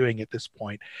squadrons doing at this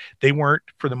point. They weren't,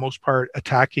 for the most part,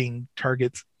 attacking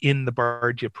targets in the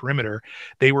Bardia perimeter.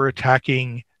 They were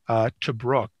attacking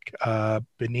Tobruk,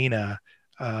 Benina,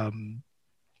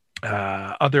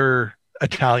 other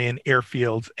Italian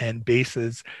airfields and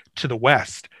bases to the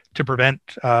west to prevent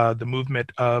the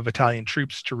movement of Italian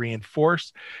troops to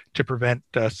reinforce, to prevent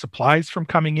supplies from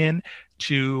coming in,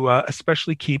 to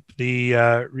especially keep the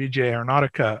Regia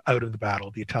Aeronautica out of the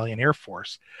battle, the Italian Air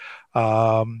Force,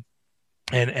 and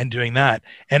doing that.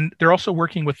 And they're also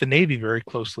working with the Navy very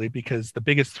closely, because the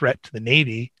biggest threat to the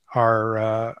Navy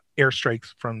are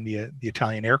airstrikes from the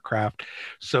Italian aircraft.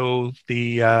 So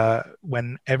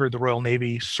whenever the Royal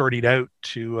Navy sortied out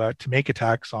to make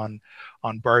attacks on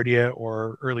Bardia,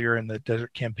 or earlier in the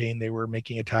Desert Campaign, they were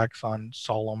making attacks on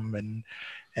Sollum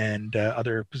and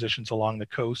other positions along the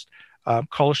coast,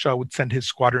 Collishaw would send his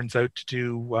squadrons out to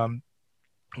do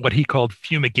what he called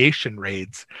fumigation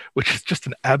raids, which is just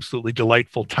an absolutely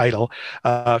delightful title.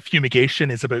 Fumigation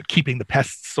is about keeping the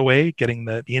pests away, getting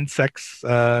the insects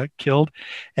killed.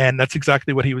 And that's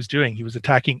exactly what he was doing. He was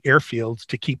attacking airfields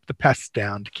to keep the pests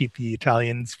down, to keep the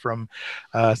Italians from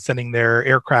sending their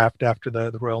aircraft after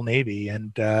the Royal Navy.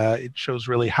 And it shows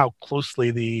really how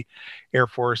closely the Air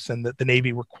Force and the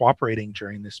Navy were cooperating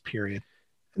during this period.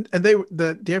 And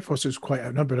the Air Force was quite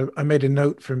outnumbered. I made a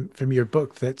note from your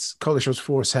book that Collishaw's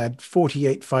force had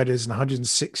 48 fighters and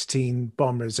 116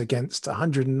 bombers against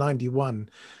 191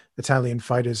 Italian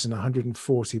fighters and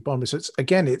 140 bombers. So it's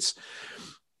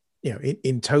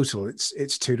in total it's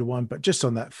 2-1, but just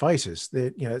on that fighters,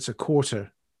 it's a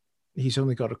quarter. He's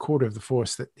only got a quarter of the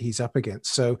force that he's up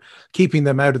against. So keeping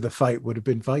them out of the fight would have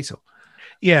been vital.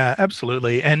 Yeah,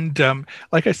 absolutely. And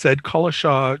like I said,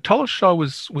 Collishaw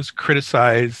was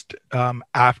criticized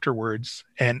afterwards,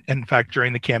 and in fact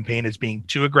during the campaign, as being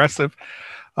too aggressive.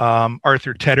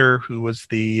 Arthur Tedder, who was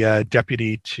the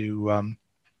deputy to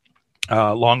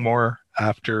Longmore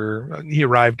after he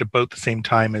arrived about the same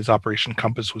time as Operation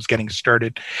Compass was getting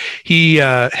started, he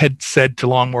had said to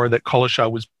Longmore that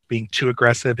Collishaw was being too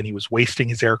aggressive and he was wasting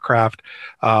his aircraft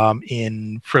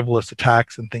in frivolous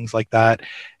attacks and things like that.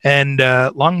 And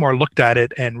Longmore looked at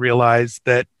it and realized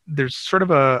that there's sort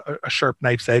of a sharp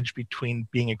knife's edge between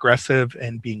being aggressive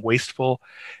and being wasteful.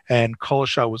 And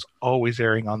Collishaw was always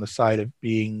erring on the side of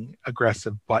being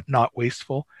aggressive but not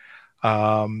wasteful.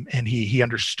 And he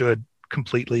understood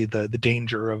completely the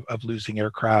danger of losing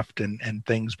aircraft and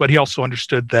things. But he also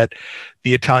understood that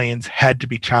the Italians had to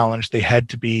be challenged. They had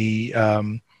to be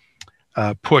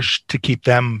pushed to keep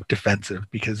them defensive,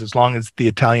 because as long as the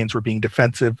Italians were being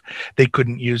defensive, they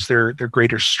couldn't use their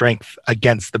greater strength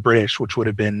against the British, which would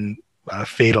have been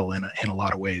fatal in a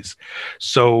lot of ways.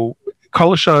 So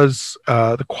Collishaw's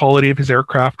the quality of his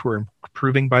aircraft were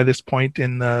improving by this point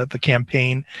in the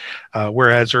campaign,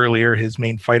 whereas earlier his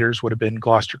main fighters would have been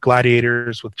Gloucester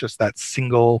Gladiators with just that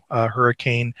single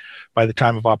Hurricane. By the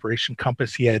time of Operation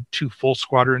Compass, he had 2 full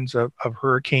squadrons of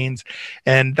Hurricanes,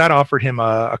 and that offered him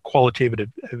a qualitative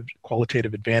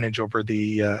advantage over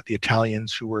the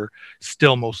Italians, who were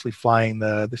still mostly flying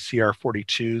the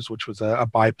CR-42s, which was a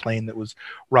biplane that was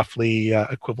roughly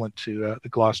equivalent to the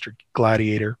Gloucester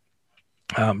Gladiator.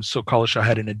 So Collishaw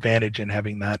had an advantage in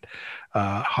having that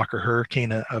Hawker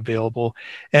Hurricane available.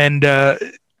 And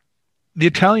the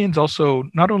Italians also,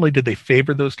 not only did they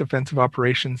favor those defensive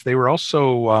operations, they were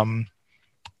also, I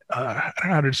don't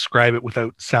know how to describe it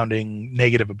without sounding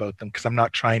negative about them, because I'm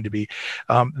not trying to be.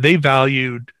 They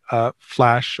valued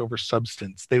flash over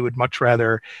substance. They would much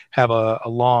rather have a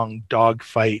long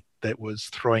dogfight that was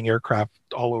throwing aircraft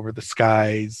all over the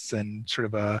skies and sort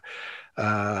of a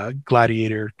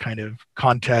gladiator kind of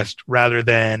contest, rather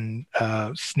than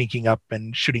sneaking up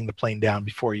and shooting the plane down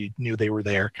before you knew they were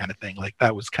there, kind of thing. Like,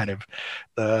 that was kind of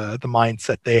the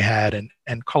mindset they had, and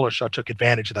and Collishaw took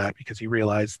advantage of that because he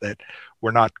realized that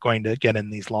we're not going to get in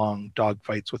these long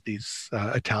dogfights with these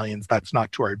Italians. That's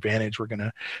not to our advantage. We're going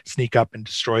to sneak up and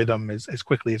destroy them as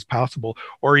quickly as possible.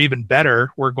 Or even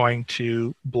better, we're going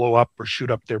to blow up or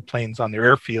shoot up their planes on their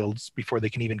airfields before they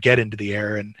can even get into the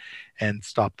air and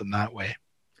stop them that way.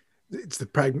 It's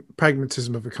the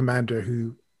pragmatism of a commander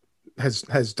who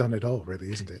has done it all,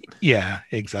 really, isn't it? Yeah,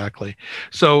 exactly.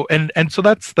 So and so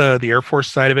that's the Air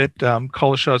Force side of it.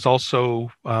 Collishaw is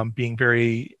also being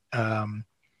very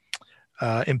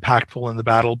impactful in the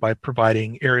battle by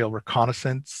providing aerial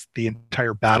reconnaissance. The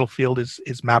entire battlefield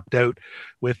is mapped out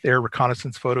with air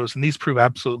reconnaissance photos, and these prove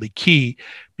absolutely key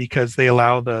because they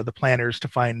allow the planners to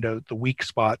find out the weak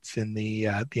spots in the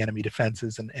enemy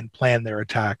defenses and plan their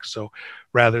attacks. So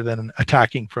rather than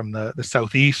attacking from the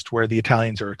southeast where the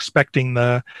Italians are expecting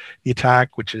the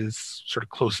attack, which is sort of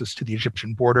closest to the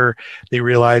Egyptian border, they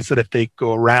realize that if they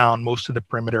go around most of the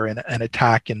perimeter and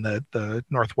attack in the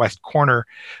northwest corner,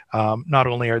 not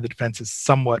only are the defenses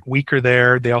somewhat weaker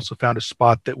there, they also found a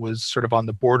spot that was sort of on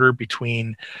the border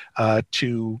between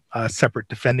two separate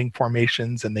defending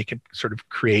formations, and they can sort of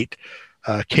create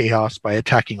chaos by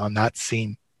attacking on that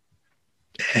seam.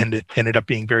 And it ended up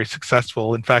being very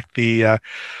successful. In fact, the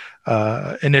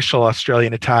initial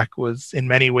Australian attack was in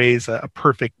many ways a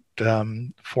perfect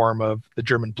form of the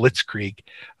German blitzkrieg.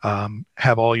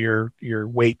 Have all your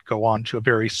weight go on to a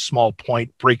very small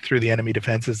point, break through the enemy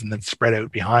defenses, and then spread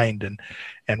out behind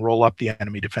and roll up the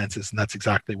enemy defenses. And that's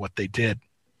exactly what they did.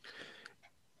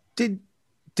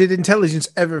 Did intelligence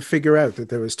ever figure out that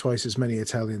there was twice as many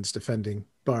Italians defending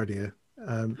Bardia?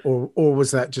 Or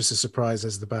was that just a surprise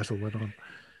as the battle went on?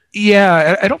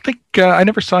 Yeah, I don't think I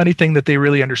never saw anything that they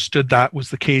really understood that was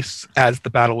the case as the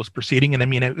battle was proceeding. And I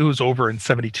mean, it was over in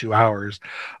 72 hours.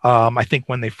 I think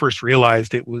when they first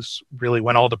realized it was really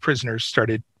when all the prisoners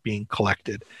started being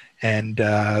collected. And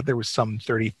there was some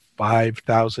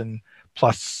 35,000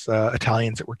 plus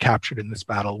Italians that were captured in this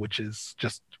battle, which is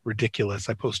just ridiculous.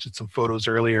 I posted some photos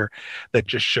earlier that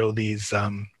just show these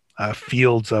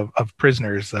fields of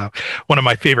prisoners. One of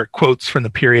my favorite quotes from the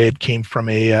period came from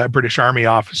a British Army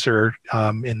officer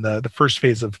in the first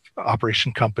phase of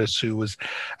Operation Compass, who was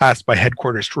asked by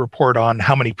headquarters to report on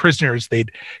how many prisoners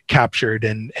they'd captured,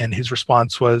 and his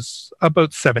response was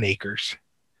about 7 acres.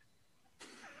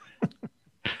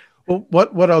 Well,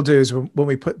 what I'll do is when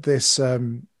we put this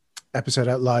episode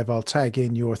out live, I'll tag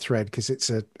in your thread because it's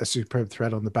a superb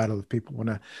thread on the battle if people want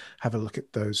to have a look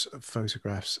at those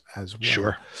photographs as well.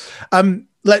 Sure.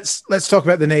 Let's talk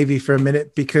about the Navy for a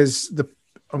minute, because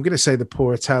I'm going to say the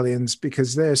poor Italians,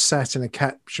 because they're sat in a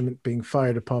catchment being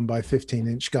fired upon by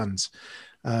 15-inch guns,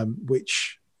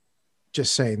 which,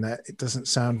 just saying that, it doesn't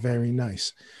sound very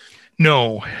nice.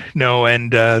 No,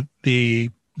 and the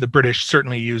British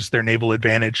certainly used their naval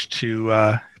advantage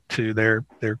to their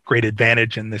great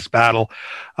advantage in this battle.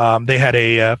 They had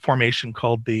a formation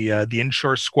called the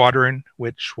Inshore Squadron,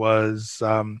 which was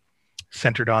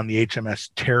centered on the HMS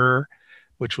Terror,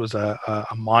 which was a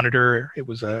monitor. It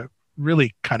was a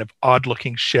really kind of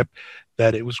odd-looking ship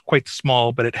that it was quite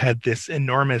small, but it had this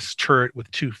enormous turret with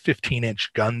two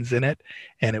 15-inch guns in it,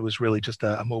 and it was really just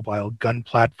a mobile gun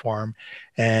platform.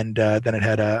 And then it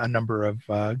had a number of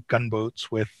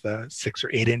gunboats with 6 or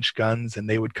 8-inch guns, and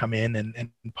they would come in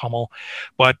and pummel.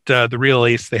 But the real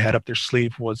ace they had up their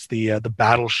sleeve was the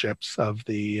battleships of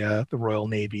the Royal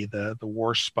Navy, the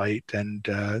Warspite, and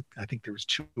I think there was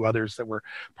 2 others that were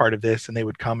part of this, and they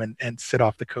would come and sit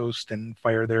off the coast and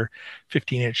fire their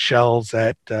 15-inch shells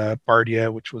at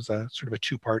Bardia, which was a sort of a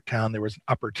 2-part town. There was an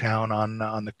upper town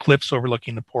on the cliffs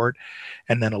overlooking the port,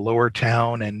 and then a lower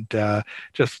town, and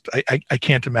I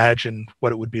can't imagine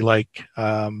what it would be like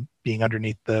being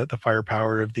underneath the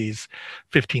firepower of these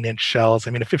 15-inch shells.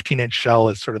 I mean, a 15-inch shell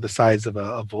is sort of the size of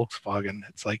a Volkswagen.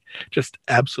 It's like just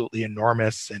absolutely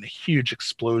enormous, and a huge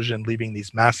explosion, leaving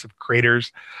these massive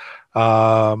craters.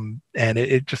 And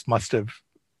it just must have,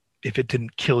 if it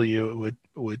didn't kill you, it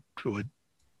would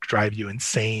drive you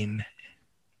insane.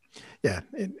 Yeah,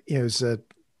 it was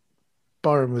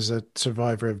Byron was a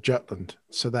survivor of Jutland,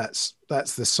 so that's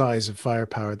the size of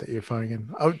firepower that you're firing in.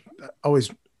 Always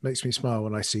makes me smile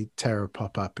when I see Terror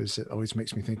pop up, is it always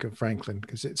makes me think of Franklin,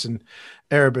 because it's an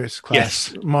Erebus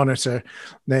class monitor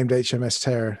named HMS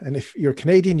Terror. And if you're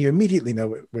Canadian, you immediately know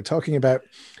what we're talking about.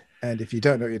 And if you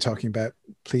don't know what you're talking about,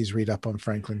 please read up on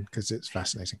Franklin, because it's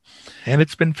fascinating. And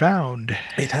it's been found.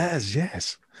 It has,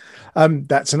 yes.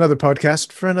 That's another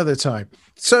podcast for another time.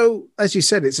 So, as you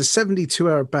said, it's a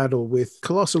 72-hour battle with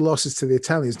colossal losses to the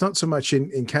Italians, not so much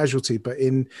in casualty, but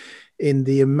in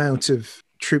the amount of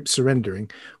troops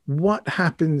surrendering. What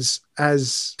happens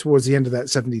as towards the end of that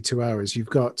 72 hours? You've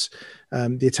got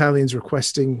the Italians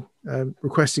requesting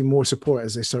more support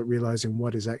as they start realizing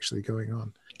what is actually going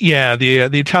on. Yeah, the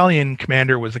Italian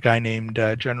commander was a guy named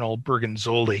General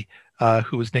Bergonzoli,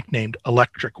 who was nicknamed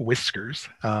Electric Whiskers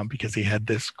because he had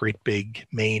this great big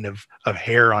mane of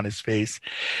hair on his face.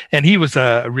 And he was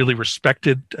a really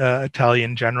respected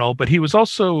Italian general, but he was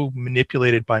also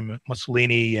manipulated by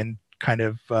Mussolini and kind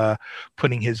of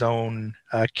putting his own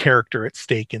character at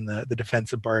stake in the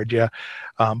defense of Bardia.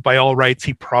 By all rights,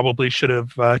 he probably should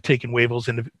have taken Wavell's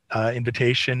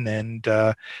invitation and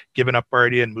given up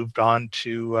Bardia and moved on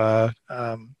to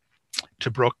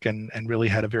Brooke and really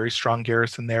had a very strong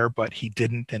garrison there, but he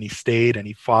didn't, and he stayed and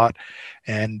he fought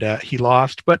and he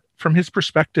lost. But from his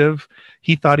perspective,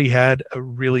 he thought he had a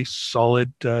really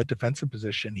solid defensive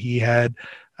position. He had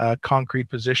concrete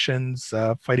positions,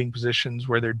 fighting positions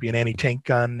where there'd be an anti-tank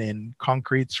gun in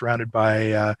concrete surrounded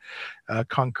by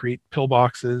concrete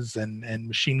pillboxes and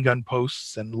machine gun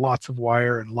posts and lots of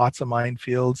wire and lots of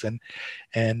minefields.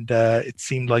 And it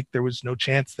seemed like there was no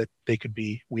chance that they could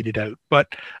be weeded out.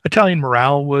 But Italian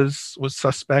morale was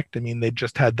suspect. I mean, they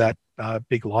just had that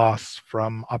big loss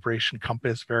from Operation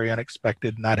Compass, very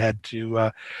unexpected, and that had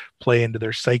to play into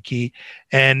their psyche.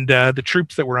 And the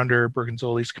troops that were under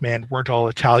Bergonzoli's command weren't all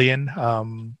Italian.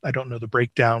 I don't know the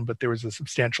breakdown, but there was a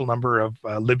substantial number of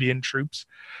Libyan troops,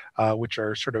 which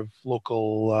are sort of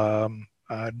local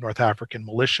North African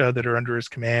militia that are under his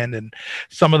command. And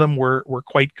some of them were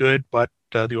quite good, but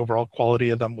the overall quality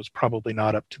of them was probably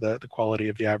not up to the quality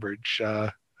of the average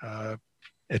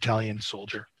Italian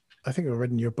soldier. I think I read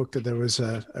in your book that there was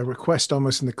a request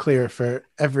almost in the clear for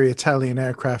every Italian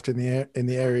aircraft in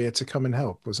the area to come and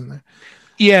help, wasn't there?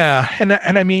 Yeah, and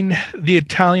I mean the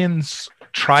Italians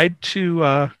tried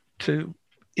to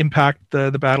impact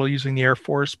the battle using the Air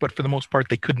Force, but for the most part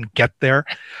they couldn't get there.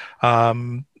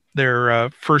 Their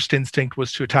first instinct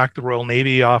was to attack the Royal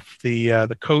Navy off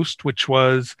the coast, which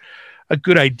was a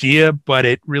good idea, but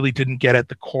it really didn't get at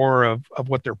the core of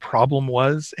what their problem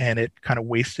was, and it kind of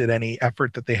wasted any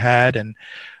effort that they had. And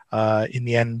in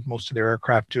the end, most of their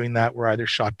aircraft doing that were either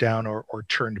shot down or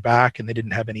turned back, and they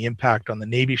didn't have any impact on the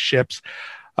Navy ships.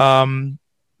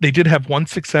 They did have one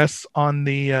success on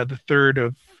the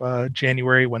 3rd of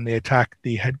January when they attacked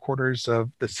the headquarters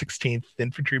of the 16th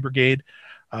Infantry Brigade,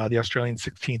 the Australian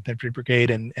 16th Infantry Brigade,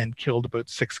 and killed about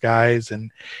 6 guys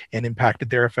and impacted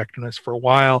their effectiveness for a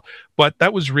while. But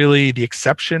that was really the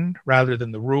exception rather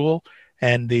than the rule.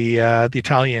 And the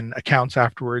Italian accounts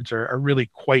afterwards are really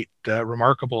quite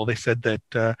remarkable. They said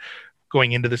that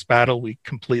going into this battle, we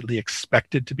completely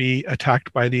expected to be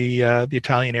attacked by the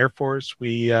Italian Air Force.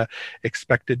 We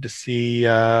expected to see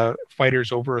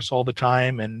fighters over us all the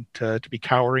time and to be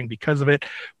cowering because of it,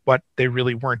 but they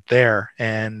really weren't there.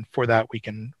 And for that, we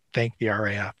can thank the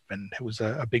RAF, and it was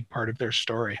a big part of their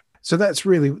story. So that's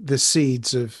really the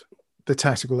seeds of the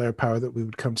tactical air power that we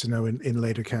would come to know in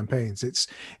later campaigns.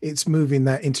 It's moving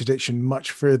that interdiction much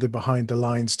further behind the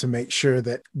lines to make sure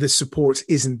that the support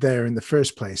isn't there in the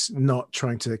first place, not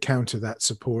trying to counter that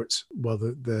support while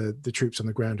the troops on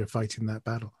the ground are fighting that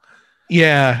battle.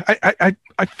 Yeah,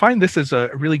 I find this as a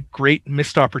really great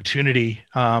missed opportunity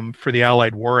for the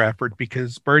Allied war effort,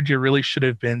 because Bardia really should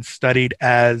have been studied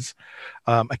as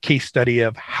a case study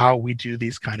of how we do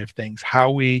these kind of things, how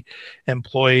we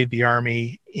employ the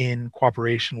Army in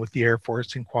cooperation with the Air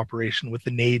Force, in cooperation with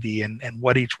the Navy, and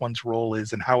what each one's role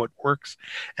is and how it works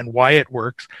and why it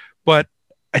works. But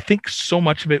I think so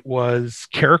much of it was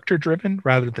character driven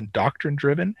rather than doctrine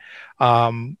driven.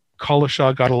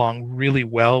 Collishaw got along really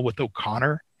well with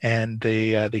O'Connor, and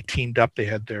they teamed up. They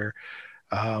had their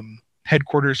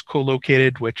headquarters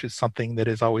co-located, which is something that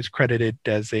is always credited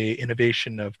as a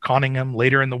innovation of Conyngham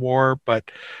later in the war. But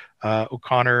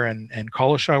O'Connor and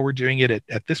Collishaw were doing it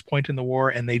at this point in the war,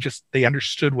 and they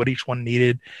understood what each one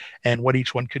needed and what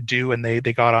each one could do, and they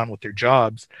got on with their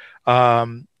jobs.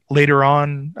 Later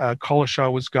on,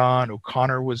 Collishaw was gone,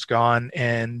 O'Connor was gone,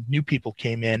 and new people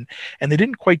came in, and they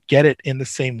didn't quite get it in the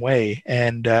same way.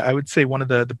 And I would say one of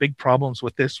the big problems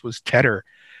with this was Tedder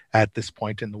at this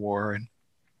point in the war. And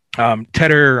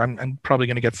Tedder, I'm probably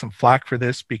going to get some flack for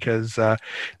this, because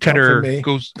Tedder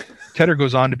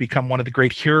goes on to become one of the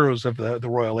great heroes of the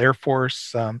Royal Air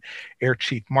Force. Air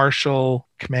Chief Marshal,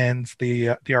 commands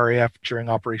the RAF during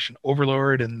Operation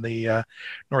Overlord in the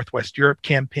Northwest Europe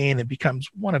campaign, and becomes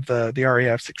one of the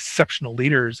RAF's exceptional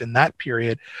leaders in that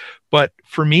period. But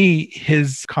for me,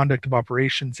 his conduct of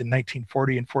operations in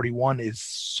 1940 and 41 is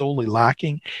solely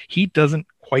lacking. He doesn't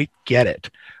quite get it.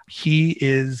 He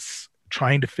is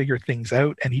trying to figure things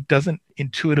out, and he doesn't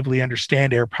intuitively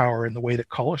understand air power in the way that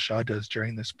Collishaw does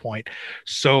during this point.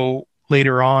 So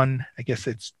later on, I guess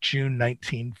it's June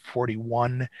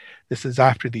 1941. This is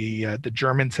after the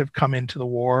Germans have come into the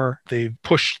war. They've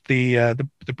pushed the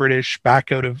British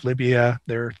back out of Libya.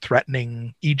 They're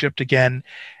threatening Egypt again,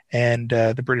 and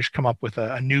the British come up with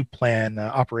a new plan,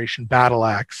 Operation Battle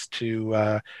Axe,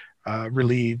 to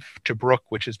relieve Tobruk,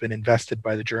 which has been invested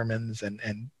by the Germans,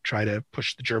 and try to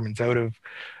push the Germans out of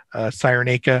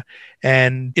Cyrenaica.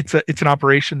 And it's an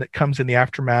operation that comes in the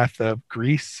aftermath of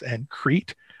Greece and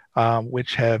Crete,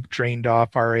 which have drained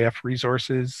off RAF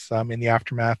resources in the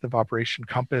aftermath of Operation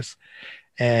Compass.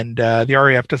 And the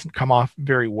RAF doesn't come off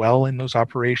very well in those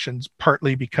operations,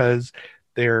 partly because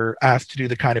they're asked to do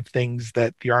the kind of things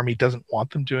that the Army doesn't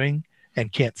want them doing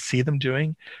and can't see them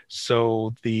doing.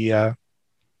 So the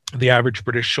average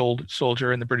British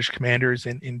soldier and the British commanders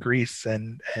in Greece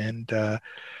and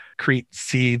Crete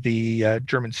see the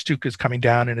German Stukas coming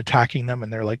down and attacking them,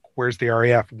 and they're like, "Where's the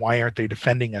RAF? Why aren't they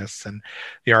defending us?" And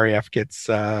the RAF gets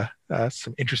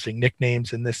some interesting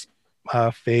nicknames in this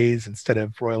phase. Instead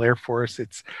of Royal Air Force,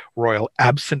 it's Royal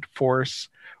Absent Force,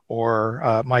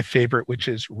 or my favorite, which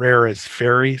is Rare as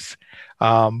Fairies.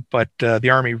 But the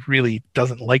Army really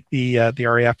doesn't like the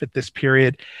RAF at this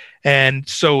period. And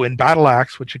so in Battle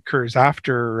Axe, which occurs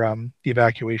after the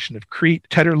evacuation of Crete,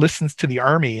 Tedder listens to the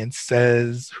Army and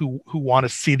says who want to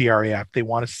see the RAF. They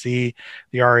want to see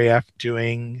the RAF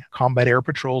doing combat air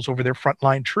patrols over their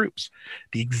frontline troops.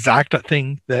 The exact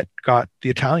thing that got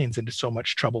the Italians into so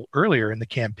much trouble earlier in the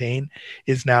campaign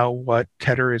is now what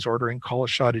Tedder is ordering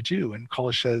Collishaw to do. And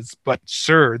Collishaw says, "But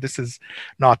sir, this is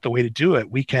not the way to do it.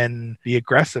 We can be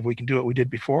aggressive. We can do what we did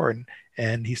before."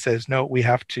 And he says, "No, we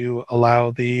have to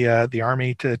allow the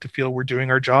Army to feel we're doing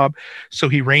our job." So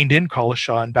he reined in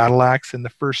Collishaw and Battle Axe, and the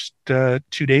first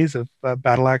 2 days of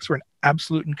Battle Axe were an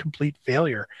absolute and complete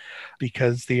failure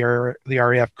because the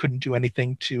RAF couldn't do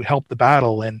anything to help the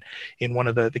battle. And in one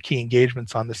of the key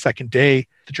engagements on the second day,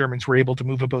 the Germans were able to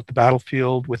move about the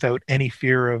battlefield without any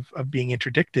fear of being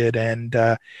interdicted, and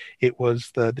it was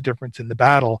the difference in the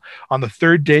battle. On the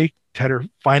third day, Tedder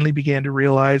finally began to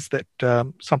realize that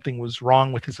something was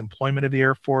wrong with his employment of the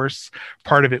Air Force.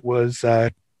 Part of it was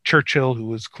Churchill, who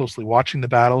was closely watching the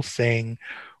battle, saying,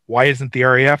 "Why isn't the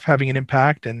RAF having an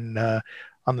impact?" And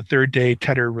on the third day,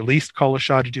 Tedder released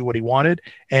Collishaw to do what he wanted,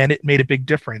 and it made a big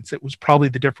difference. It was probably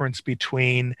the difference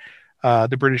between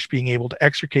the British being able to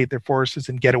extricate their forces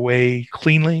and get away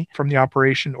cleanly from the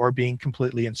operation, or being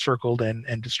completely encircled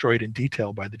and destroyed in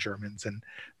detail by the Germans. And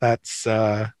that's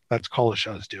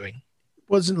Collishaw's doing. It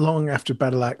wasn't long after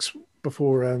Battle Axe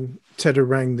before Tedder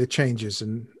rang the changes,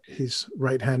 and his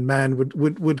right-hand man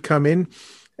would come in,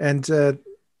 and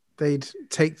they'd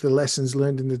take the lessons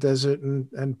learned in the desert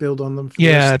and build on them.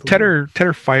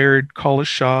 Tedder fired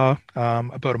Collishaw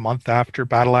about a month after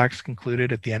Battle Axe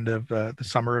concluded at the end of the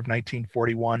summer of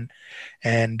 1941,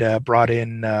 and brought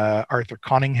in Arthur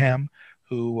Conyngham,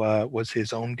 who was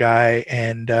his own guy.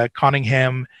 And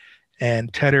Conyngham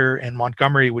and Tedder and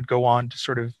Montgomery would go on to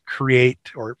sort of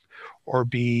create or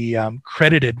be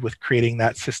credited with creating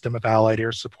that system of Allied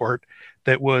air support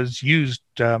that was used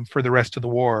for the rest of the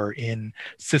war in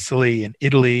Sicily, in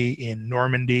Italy, in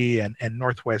Normandy, and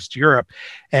Northwest Europe.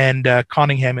 And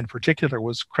Conyngham in particular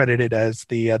was credited as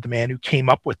the man who came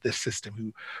up with this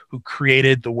system, who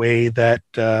created the way that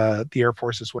the air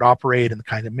forces would operate and the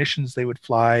kind of missions they would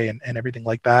fly and everything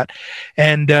like that.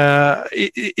 And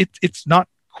it's not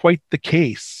quite the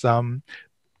case.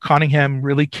 Conyngham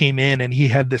really came in and he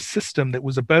had this system that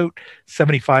was about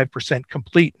 75%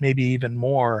 complete, maybe even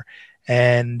more,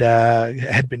 and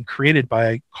had been created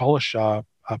by Collishaw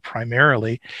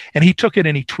primarily. And he took it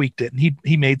and he tweaked it, and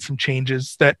he made some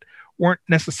changes that weren't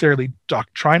necessarily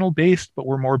doctrinal based, but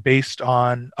were more based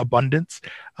on abundance.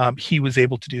 He was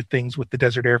able to do things with the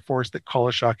Desert Air Force that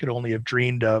Collishaw could only have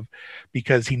dreamed of,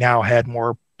 because he now had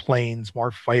more planes,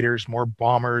 more fighters, more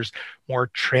bombers, more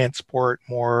transport,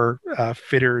 more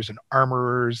fitters and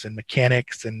armorers and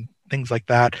mechanics and things like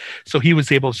that. So he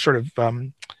was able to sort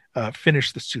of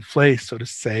finish the souffle, so to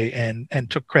say, and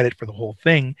took credit for the whole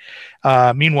thing.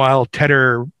 Meanwhile,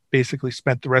 Tedder basically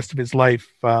spent the rest of his life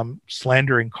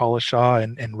slandering Collishaw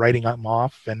and writing him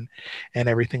off and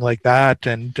everything like that.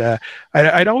 And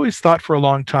I'd always thought for a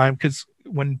long time, because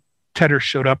when Tedder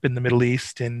showed up in the Middle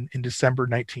East in December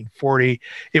 1940,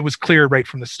 it was clear right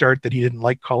from the start that he didn't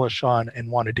like Collishaw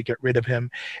and wanted to get rid of him.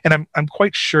 And I'm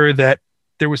quite sure that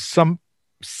there was some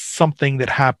something that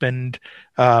happened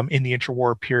in the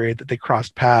interwar period that they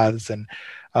crossed paths. And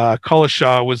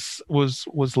Collishaw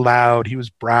was loud. He was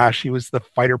brash. He was the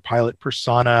fighter pilot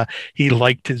persona. He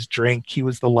liked his drink. He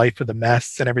was the life of the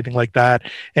mess and everything like that.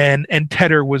 And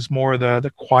Tedder was more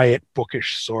the quiet,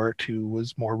 bookish sort who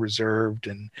was more reserved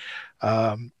and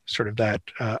sort of that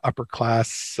upper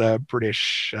class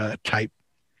British type.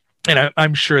 And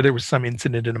I'm sure there was some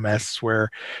incident in a mess where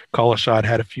Collishaw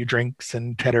had a few drinks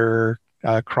and Tedder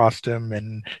crossed him,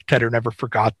 and Tedder never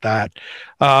forgot that.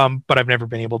 But I've never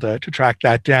been able to track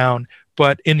that down.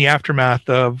 But in the aftermath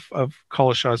of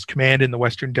Collishaw's command in the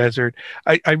Western Desert,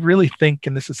 I really think,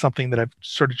 and this is something that I've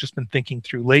sort of just been thinking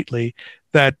through lately,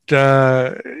 that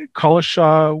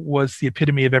Collishaw was the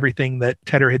epitome of everything that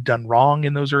Tedder had done wrong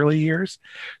in those early years.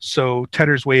 So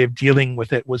Tedder's way of dealing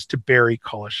with it was to bury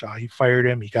Collishaw. He fired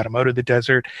him. He got him out of the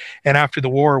desert. And after the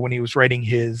war, when he was writing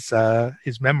his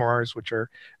memoirs, which are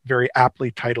very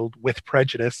aptly titled "With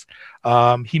Prejudice,"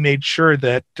 he made sure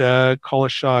that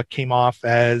Collishaw came off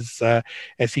as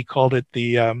he called it,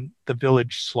 the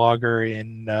village slogger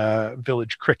in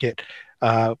village cricket,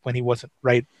 when he wasn't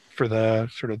right for the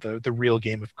sort of the real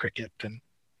game of cricket and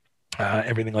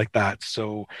everything like that.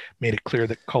 So made it clear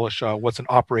that Collishaw wasn't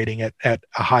operating at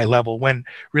a high level when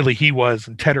really he was,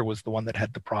 and Tedder was the one that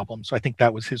had the problem. So I think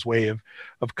that was his way of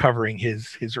covering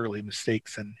his early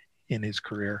mistakes in his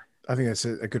career. I think that's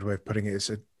a good way of putting it.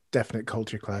 It's a definite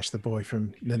culture clash. The boy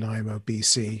from Nanaimo,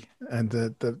 BC, and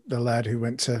the lad who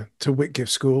went to Whitgift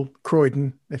School,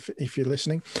 Croydon, if you're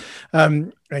listening,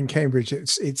 and Cambridge.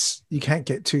 It's you can't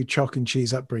get two chalk and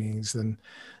cheese upbringings than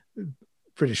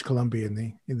British Columbia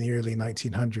in the early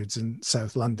 1900s and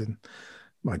South London.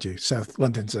 Mind you, South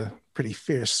London's a pretty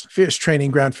fierce training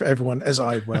ground for everyone, as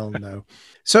I well know.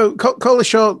 So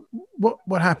Collishaw,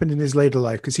 what happened in his later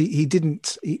life? Because he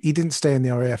didn't stay in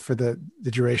the RAF for the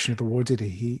duration of the war, did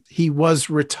he? He was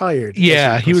retired.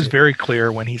 Yeah, he was very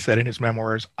clear when he said in his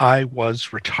memoirs, "I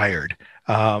was retired."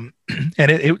 And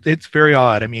it's very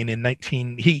odd. I mean,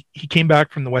 he came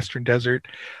back from the Western Desert,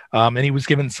 and he was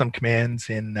given some commands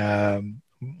in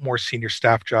more senior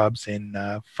staff jobs in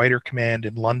fighter command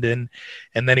in London.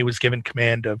 And then he was given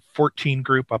command of 14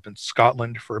 Group up in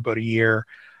Scotland for about a year.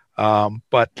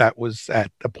 But that was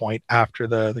at the point after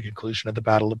the conclusion of the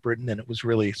Battle of Britain. And it was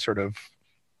really sort of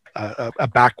a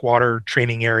backwater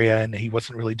training area, and he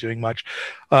wasn't really doing much.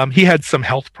 He had some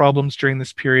health problems during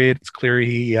this period. It's clear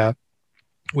he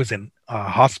was in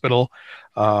hospital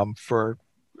for,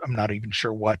 I'm not even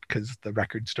sure what, because the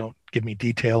records don't give me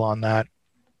detail on that.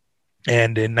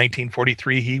 And in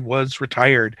 1943, he was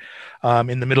retired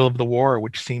in the middle of the war,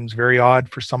 which seems very odd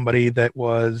for somebody that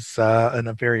was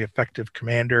a very effective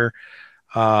commander,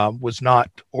 was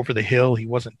not over the hill. He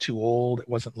wasn't too old. It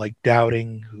wasn't like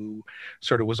Dowding, who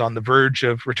sort of was on the verge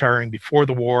of retiring before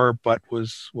the war, but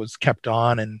was kept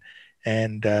on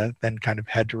and then kind of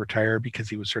had to retire because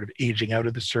he was sort of aging out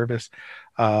of the service.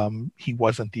 He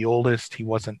wasn't the oldest. He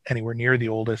wasn't anywhere near the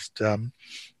oldest.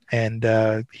 And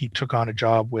he took on a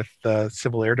job with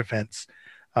Civil Air Defense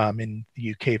in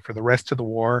the UK for the rest of the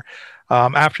war.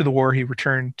 After the war, he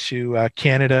returned to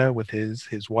Canada with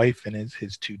his wife and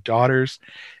his two daughters,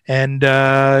 and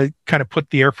kind of put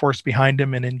the Air Force behind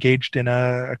him and engaged in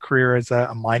a career as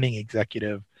a mining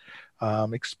executive,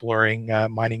 exploring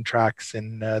mining tracts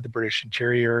in the British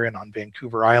interior and on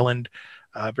Vancouver Island,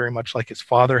 very much like his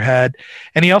father had.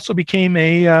 And he also became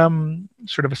a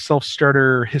sort of a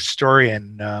self-starter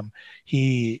historian.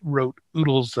 He wrote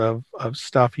oodles of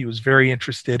stuff. He was very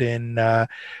interested in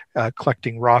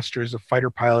collecting rosters of fighter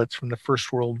pilots from the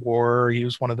First World War. He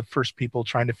was one of the first people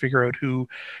trying to figure out who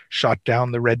shot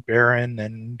down the Red Baron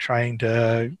and trying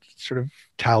to sort of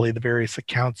tally the various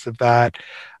accounts of that.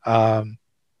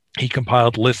 He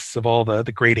compiled lists of all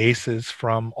the great aces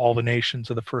from all the nations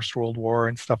of the First World War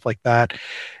and stuff like that,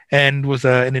 and was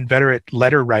an inveterate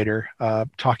letter writer,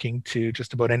 talking to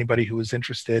just about anybody who was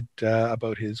interested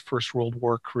about his First World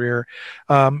War career.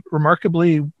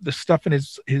 Remarkably, the stuff in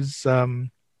his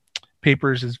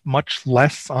papers is much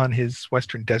less on his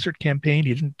Western Desert campaign.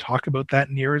 He didn't talk about that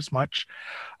near as much.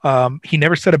 He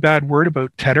never said a bad word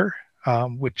about Tedder,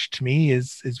 which to me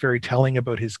is very telling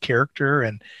about his character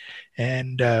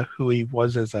and who he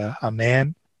was as a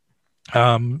man.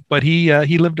 But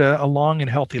he lived a long and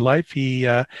healthy life. He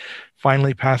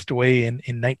finally passed away in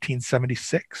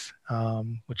 1976,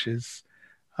 which is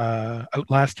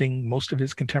outlasting most of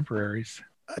his contemporaries.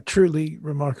 A truly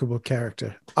remarkable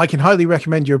character. I can highly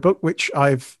recommend your book, which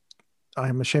I'm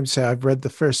ashamed to say I've read the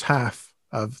first half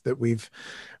that we've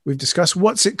discussed.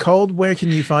 What's it called? Where can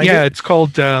you find it? Yeah, it's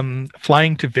called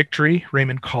Flying to Victory,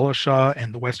 Raymond Collishaw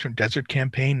and the Western Desert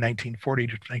Campaign, 1940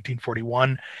 to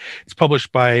 1941. It's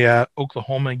published by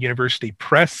Oklahoma University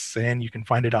Press, and you can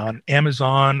find it on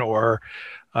Amazon, or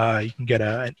you can get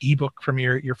an ebook from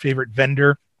your favorite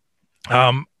vendor.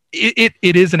 It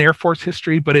is an Air Force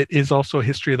history, but it is also a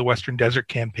history of the Western Desert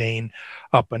Campaign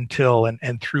up until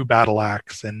and through Battle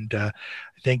Axe. And I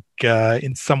think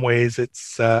in some ways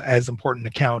it's as important an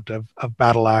account of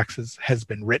Battle Axe has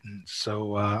been written.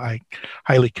 So I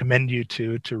highly commend you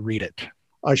to read it.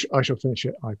 I shall finish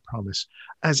it, I promise.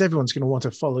 As everyone's going to want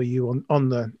to follow you on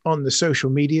the social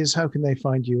medias, how can they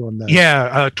find you on there?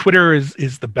 Yeah, Twitter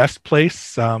is the best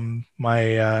place. My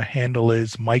handle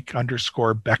is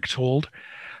Mike_Bechtold.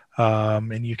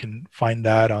 And you can find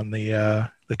that on the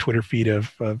Twitter feed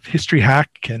of History Hack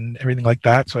and everything like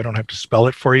that. So I don't have to spell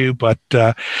it for you, but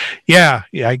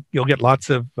you'll get lots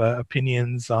of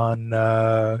opinions on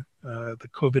the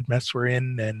COVID mess we're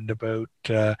in, and about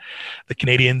the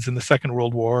Canadians in the Second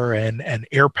World War and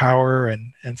air power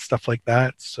and stuff like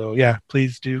that. So yeah,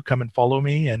 please do come and follow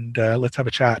me, and let's have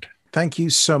a chat. Thank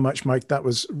you so much, Mike. That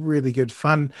was really good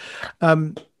fun.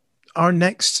 Our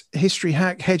next History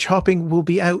Hack Hedge Hopping will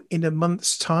be out in a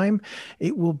month's time.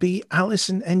 It will be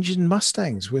Allison Engine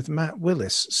Mustangs with Matt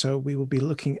Willis. So we will be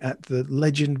looking at the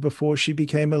legend before she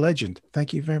became a legend.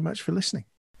 Thank you very much for listening.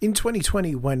 In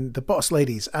 2020, when the boss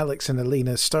ladies, Alex and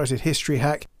Alina, started History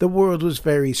Hack, the world was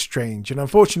very strange. And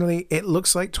unfortunately, it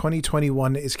looks like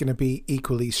 2021 is going to be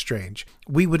equally strange.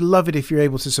 We would love it if you're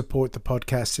able to support the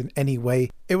podcast in any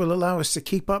way. It will allow us to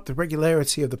keep up the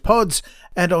regularity of the pods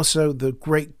and also the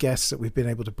great guests that we've been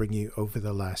able to bring you over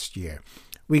the last year.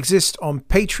 We exist on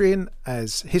Patreon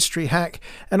as History Hack,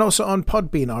 and also on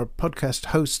Podbean, our podcast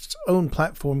host's own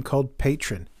platform called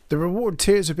Patreon. The reward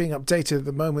tiers are being updated at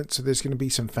the moment, so there's going to be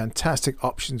some fantastic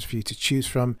options for you to choose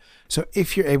from. So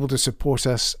if you're able to support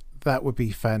us, that would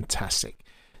be fantastic.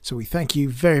 So we thank you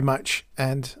very much,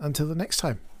 and until the next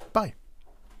time, bye.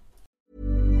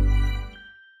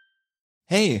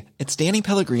 Hey, it's Danny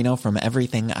Pellegrino from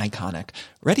Everything Iconic.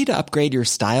 Ready to upgrade your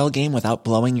style game without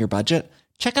blowing your budget?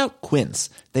 Check out Quince.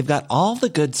 They've got all the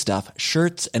good stuff,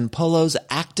 shirts and polos,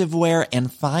 activewear, and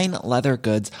fine leather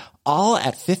goods, all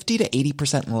at 50 to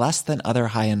 80% less than other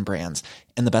high-end brands.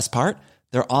 And the best part?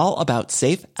 They're all about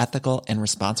safe, ethical, and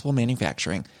responsible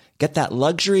manufacturing. Get that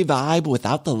luxury vibe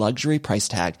without the luxury price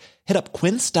tag. Hit up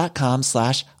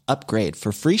quince.com/upgrade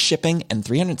for free shipping and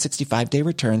 365-day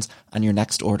returns on your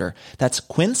next order. That's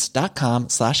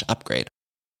quince.com/upgrade.